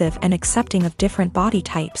inclusive and accepting of different body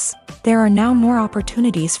types. There are now more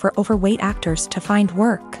opportunities for overweight actors to find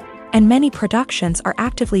work, and many productions are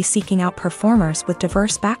actively seeking out performers with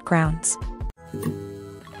diverse backgrounds.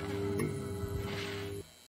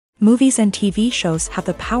 Movies and TV shows have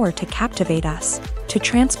the power to captivate us, to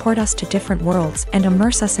transport us to different worlds and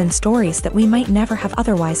immerse us in stories that we might never have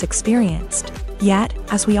otherwise experienced. Yet,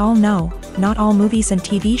 as we all know, not all movies and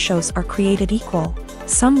TV shows are created equal.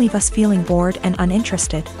 Some leave us feeling bored and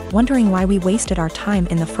uninterested, wondering why we wasted our time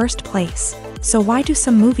in the first place. So why do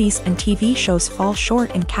some movies and TV shows fall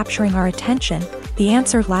short in capturing our attention? The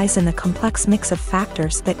answer lies in the complex mix of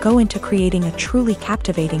factors that go into creating a truly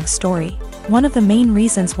captivating story. One of the main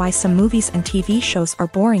reasons why some movies and TV shows are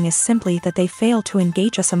boring is simply that they fail to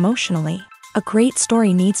engage us emotionally. A great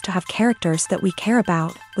story needs to have characters that we care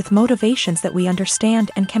about, with motivations that we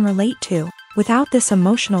understand and can relate to. Without this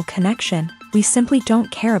emotional connection, we simply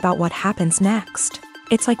don't care about what happens next.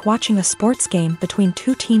 It's like watching a sports game between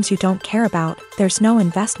two teams you don't care about. There's no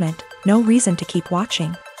investment, no reason to keep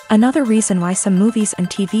watching. Another reason why some movies and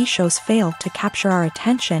TV shows fail to capture our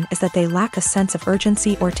attention is that they lack a sense of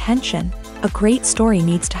urgency or tension. A great story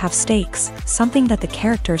needs to have stakes, something that the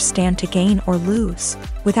characters stand to gain or lose.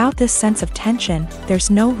 Without this sense of tension, there's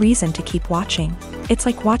no reason to keep watching. It's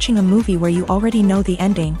like watching a movie where you already know the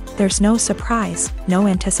ending. There's no surprise, no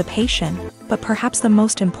anticipation. But perhaps the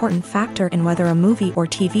most important factor in whether a movie or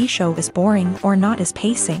TV show is boring or not is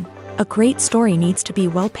pacing. A great story needs to be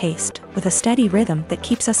well-paced, with a steady rhythm that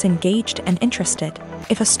keeps us engaged and interested.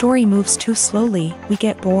 If a story moves too slowly, we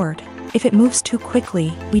get bored. If it moves too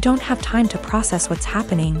quickly, we don't have time to process what's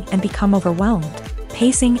happening and become overwhelmed.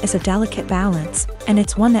 Pacing is a delicate balance, and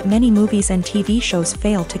it's one that many movies and TV shows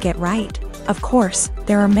fail to get right. Of course,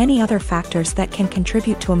 there are many other factors that can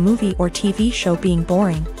contribute to a movie or TV show being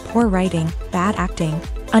boring: poor writing, bad acting,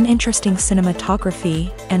 uninteresting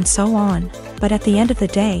cinematography, and so on. But at the end of the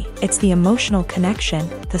day, it's the emotional connection,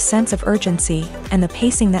 the sense of urgency, and the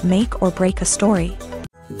pacing that make or break a story.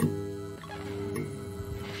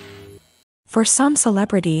 For some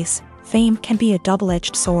celebrities, fame can be a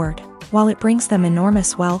double-edged sword. While it brings them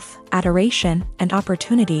enormous wealth, adoration, and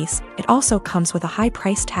opportunities, it also comes with a high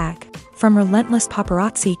price tag. From relentless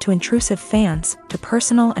paparazzi to intrusive fans, to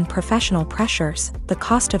personal and professional pressures, the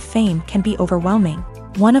cost of fame can be overwhelming.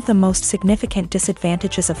 One of the most significant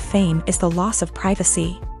disadvantages of fame is the loss of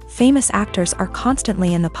privacy. Famous actors are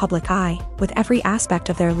constantly in the public eye, with every aspect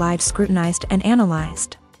of their lives scrutinized and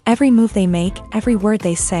analyzed. Every move they make, every word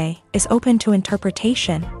they say, is open to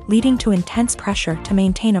interpretation, leading to intense pressure to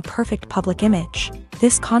maintain a perfect public image.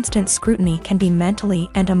 This constant scrutiny can be mentally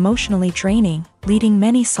and emotionally draining, leading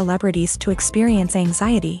many celebrities to experience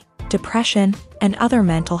anxiety, depression, and other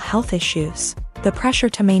mental health issues. The pressure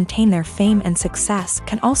to maintain their fame and success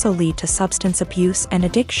can also lead to substance abuse and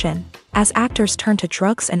addiction, as actors turn to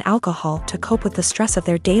drugs and alcohol to cope with the stress of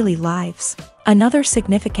their daily lives. Another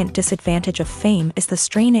significant disadvantage of fame is the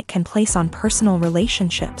strain it can place on personal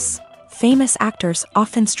relationships. Famous actors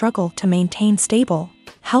often struggle to maintain stable,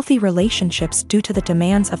 healthy relationships due to the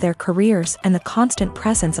demands of their careers and the constant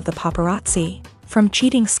presence of the paparazzi. From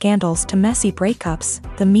cheating scandals to messy breakups,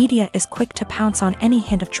 the media is quick to pounce on any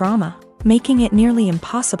hint of drama, making it nearly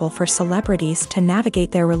impossible for celebrities to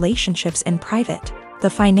navigate their relationships in private. The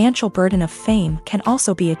financial burden of fame can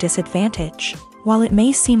also be a disadvantage. While it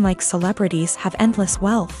may seem like celebrities have endless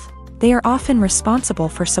wealth, they are often responsible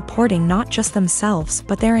for supporting not just themselves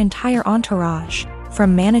but their entire entourage.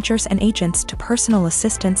 From managers and agents to personal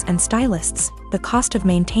assistants and stylists, the cost of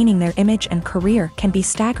maintaining their image and career can be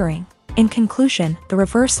staggering. In conclusion, the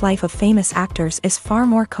reverse life of famous actors is far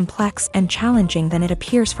more complex and challenging than it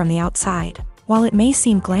appears from the outside. While it may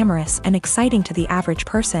seem glamorous and exciting to the average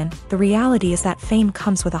person, the reality is that fame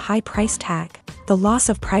comes with a high price tag. The loss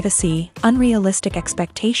of privacy, unrealistic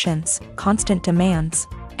expectations, constant demands,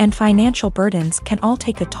 and financial burdens can all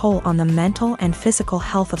take a toll on the mental and physical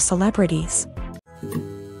health of celebrities.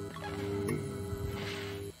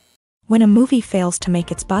 When a movie fails to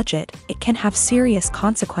make its budget, it can have serious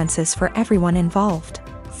consequences for everyone involved.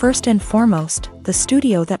 First and foremost, the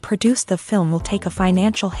studio that produced the film will take a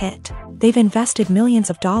financial hit. They've invested millions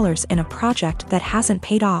of dollars in a project that hasn't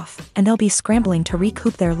paid off, and they'll be scrambling to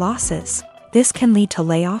recoup their losses. This can lead to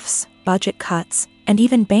layoffs, budget cuts, and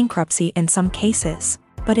even bankruptcy in some cases.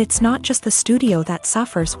 But it's not just the studio that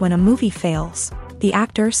suffers when a movie fails. The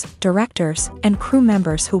actors, directors, and crew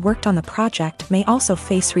members who worked on the project may also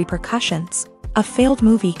face repercussions. A failed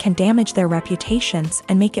movie can damage their reputations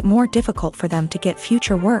and make it more difficult for them to get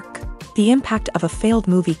future work. The impact of a failed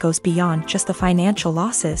movie goes beyond just the financial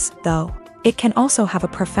losses, though. It can also have a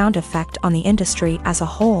profound effect on the industry as a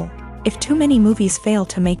whole. If too many movies fail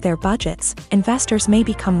to make their budgets, investors may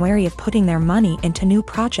become wary of putting their money into new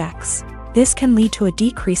projects. This can lead to a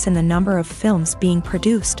decrease in the number of films being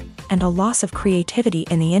produced, and a loss of creativity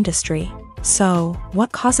in the industry. So,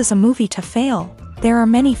 what causes a movie to fail? There are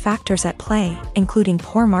many factors at play, including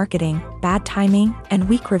poor marketing, bad timing, and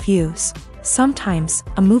weak reviews. Sometimes,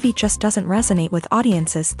 a movie just doesn't resonate with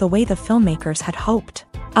audiences the way the filmmakers had hoped.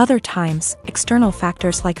 Other times, external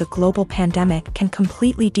factors like a global pandemic can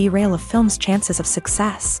completely derail a film's chances of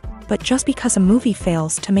success. But just because a movie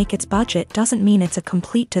fails to make its budget doesn't mean it's a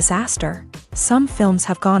complete disaster. Some films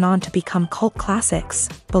have gone on to become cult classics,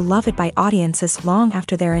 beloved by audiences long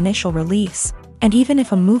after their initial release. And even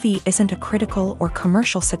if a movie isn't a critical or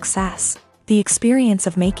commercial success, the experience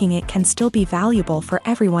of making it can still be valuable for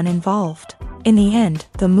everyone involved. In the end,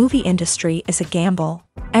 the movie industry is a gamble.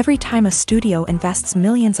 Every time a studio invests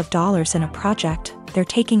millions of dollars in a project, they're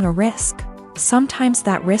taking a risk. Sometimes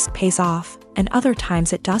that risk pays off, and other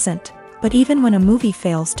times it doesn't. But even when a movie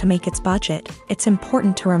fails to make its budget, it's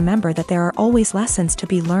important to remember that there are always lessons to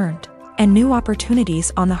be learned, and new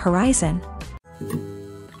opportunities on the horizon.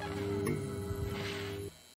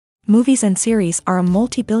 Movies and series are a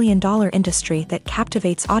multi-billion-dollar industry that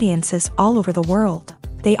captivates audiences all over the world.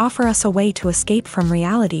 They offer us a way to escape from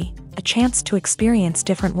reality, a chance to experience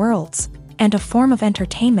different worlds, and a form of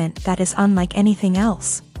entertainment that is unlike anything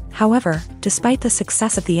else. However, despite the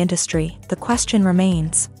success of the industry, the question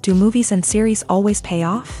remains, do movies and series always pay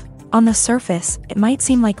off? On the surface, it might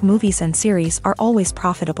seem like movies and series are always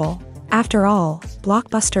profitable. After all,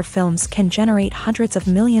 blockbuster films can generate hundreds of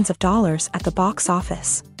millions of dollars at the box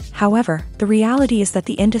office. However, the reality is that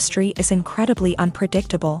the industry is incredibly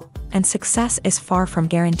unpredictable, and success is far from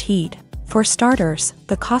guaranteed. For starters,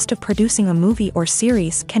 the cost of producing a movie or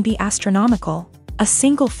series can be astronomical. A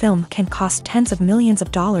single film can cost tens of millions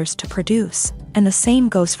of dollars to produce, and the same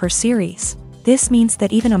goes for series. This means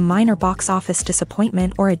that even a minor box office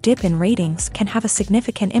disappointment or a dip in ratings can have a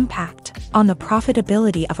significant impact on the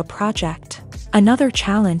profitability of a project. Another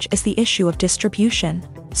challenge is the issue of distribution.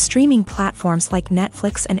 Streaming platforms like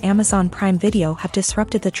Netflix and Amazon Prime Video have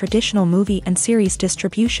disrupted the traditional movie and series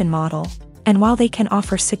distribution model. And while they can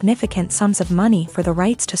offer significant sums of money for the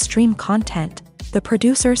rights to stream content, the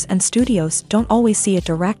producers and studios don't always see a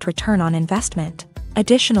direct return on investment.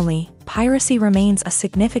 Additionally, piracy remains a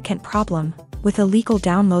significant problem, with illegal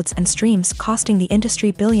downloads and streams costing the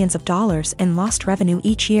industry billions of dollars in lost revenue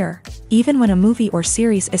each year. Even when a movie or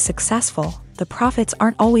series is successful, the profits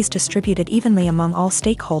aren't always distributed evenly among all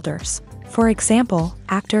stakeholders. For example,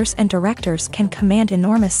 actors and directors can command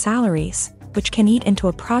enormous salaries, which can eat into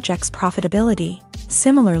a project's profitability.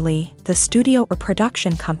 Similarly, the studio or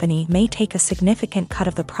production company may take a significant cut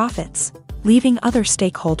of the profits, leaving other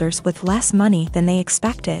stakeholders with less money than they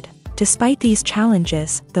expected. Despite these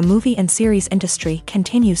challenges, the movie and series industry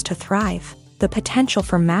continues to thrive. The potential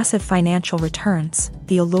for massive financial returns,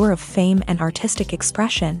 the allure of fame and artistic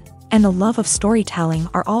expression, and the love of storytelling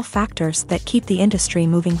are all factors that keep the industry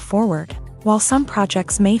moving forward. While some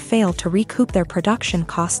projects may fail to recoup their production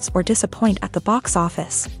costs or disappoint at the box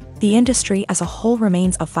office, the industry as a whole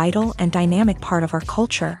remains a vital and dynamic part of our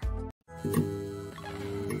culture.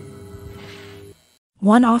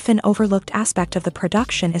 One often overlooked aspect of the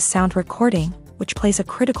production is sound recording, which plays a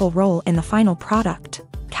critical role in the final product.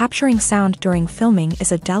 Capturing sound during filming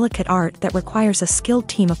is a delicate art that requires a skilled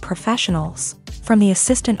team of professionals, from the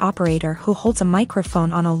assistant operator who holds a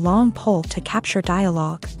microphone on a long pole to capture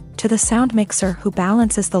dialogue, to the sound mixer who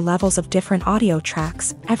balances the levels of different audio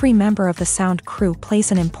tracks. Every member of the sound crew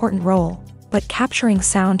plays an important role. But capturing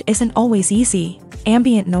sound isn't always easy.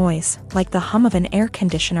 Ambient noise, like the hum of an air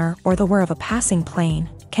conditioner or the whir of a passing plane,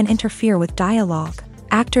 can interfere with dialogue.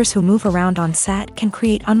 Actors who move around on set can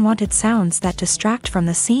create unwanted sounds that distract from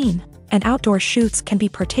the scene. And outdoor shoots can be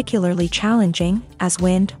particularly challenging, as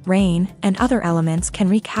wind, rain, and other elements can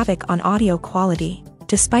wreak havoc on audio quality.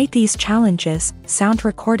 Despite these challenges, sound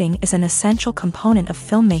recording is an essential component of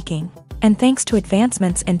filmmaking. And thanks to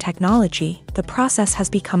advancements in technology, the process has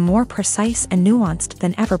become more precise and nuanced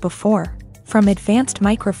than ever before. From advanced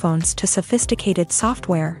microphones to sophisticated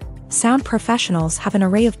software, sound professionals have an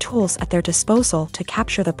array of tools at their disposal to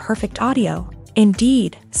capture the perfect audio.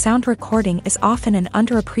 Indeed, sound recording is often an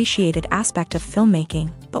underappreciated aspect of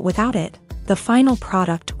filmmaking, but without it, the final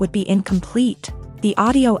product would be incomplete. The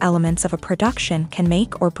audio elements of a production can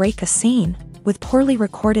make or break a scene, with poorly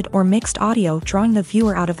recorded or mixed audio drawing the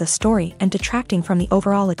viewer out of the story and detracting from the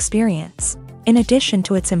overall experience. In addition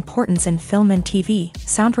to its importance in film and TV,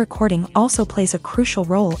 sound recording also plays a crucial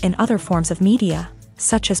role in other forms of media,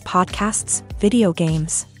 such as podcasts, video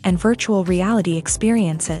games, and virtual reality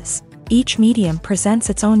experiences. Each medium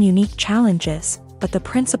presents its own unique challenges, but the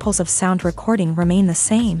principles of sound recording remain the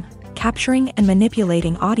same, capturing and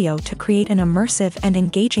manipulating audio to create an immersive and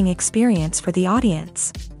engaging experience for the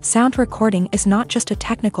audience. Sound recording is not just a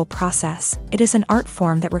technical process, it is an art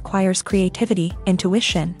form that requires creativity,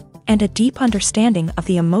 intuition, and a deep understanding of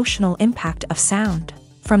the emotional impact of sound.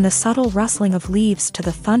 From the subtle rustling of leaves to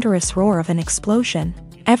the thunderous roar of an explosion,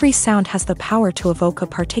 every sound has the power to evoke a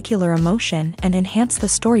particular emotion and enhance the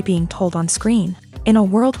story being told on screen. In a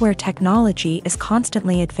world where technology is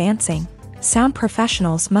constantly advancing, sound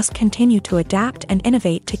professionals must continue to adapt and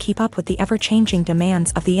innovate to keep up with the ever-changing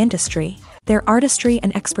demands of the industry. Their artistry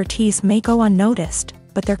and expertise may go unnoticed,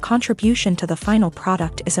 but their contribution to the final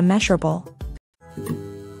product is immeasurable.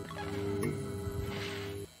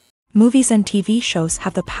 Movies and TV shows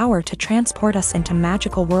have the power to transport us into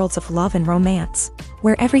magical worlds of love and romance,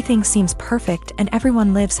 where everything seems perfect and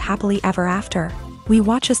everyone lives happily ever after. We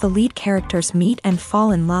watch as the lead characters meet and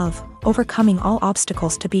fall in love, overcoming all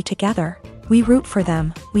obstacles to be together. We root for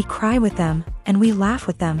them, we cry with them, and we laugh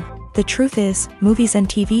with them. The truth is, movies and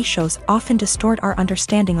TV shows often distort our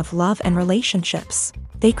understanding of love and relationships.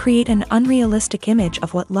 They create an unrealistic image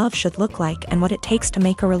of what love should look like and what it takes to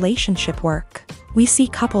make a relationship work. We see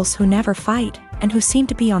couples who never fight, and who seem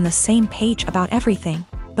to be on the same page about everything.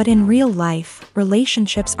 But in real life,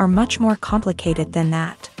 relationships are much more complicated than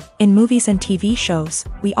that. In movies and TV shows,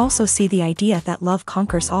 we also see the idea that love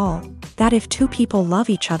conquers all. That if two people love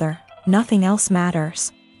each other, nothing else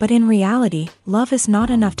matters. But in reality, love is not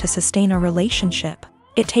enough to sustain a relationship.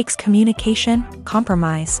 It takes communication,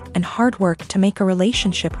 compromise, and hard work to make a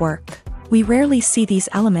relationship work. We rarely see these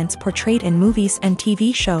elements portrayed in movies and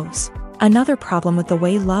TV shows. Another problem with the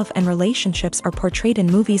way love and relationships are portrayed in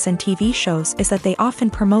movies and TV shows is that they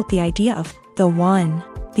often promote the idea of the one.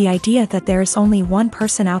 The idea that there is only one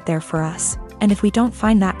person out there for us, and if we don't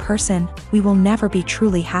find that person, we will never be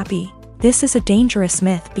truly happy. This is a dangerous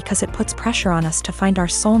myth because it puts pressure on us to find our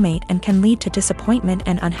soulmate and can lead to disappointment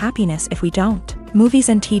and unhappiness if we don't. Movies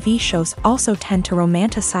and TV shows also tend to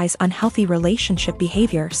romanticize unhealthy relationship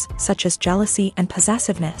behaviors, such as jealousy and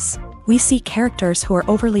possessiveness. We see characters who are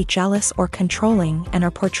overly jealous or controlling and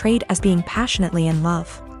are portrayed as being passionately in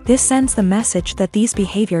love. This sends the message that these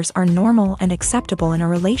behaviors are normal and acceptable in a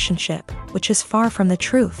relationship, which is far from the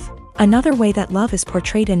truth. Another way that love is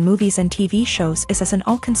portrayed in movies and TV shows is as an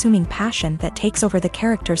all-consuming passion that takes over the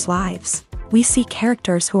characters' lives. We see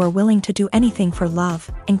characters who are willing to do anything for love,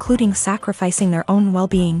 including sacrificing their own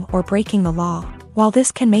well-being or breaking the law. While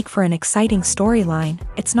this can make for an exciting storyline,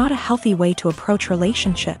 it's not a healthy way to approach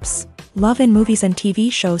relationships. Love in movies and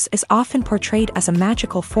TV shows is often portrayed as a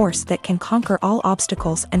magical force that can conquer all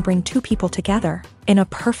obstacles and bring two people together. In a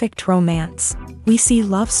perfect romance, we see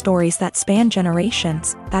love stories that span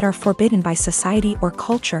generations, that are forbidden by society or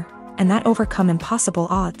culture, and that overcome impossible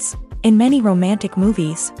odds. In many romantic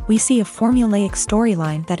movies, we see a formulaic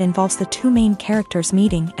storyline that involves the two main characters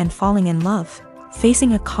meeting and falling in love,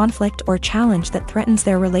 facing a conflict or challenge that threatens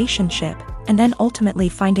their relationship, and then ultimately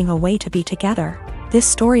finding a way to be together.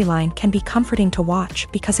 This storyline can be comforting to watch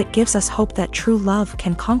because it gives us hope that true love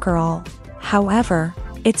can conquer all. However,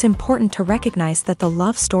 it's important to recognize that the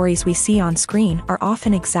love stories we see on screen are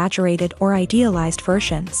often exaggerated or idealized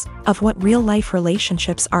versions of what real-life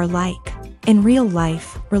relationships are like. In real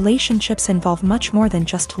life, relationships involve much more than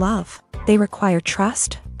just love. They require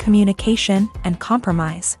trust, communication, and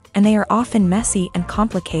compromise, and they are often messy and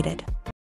complicated.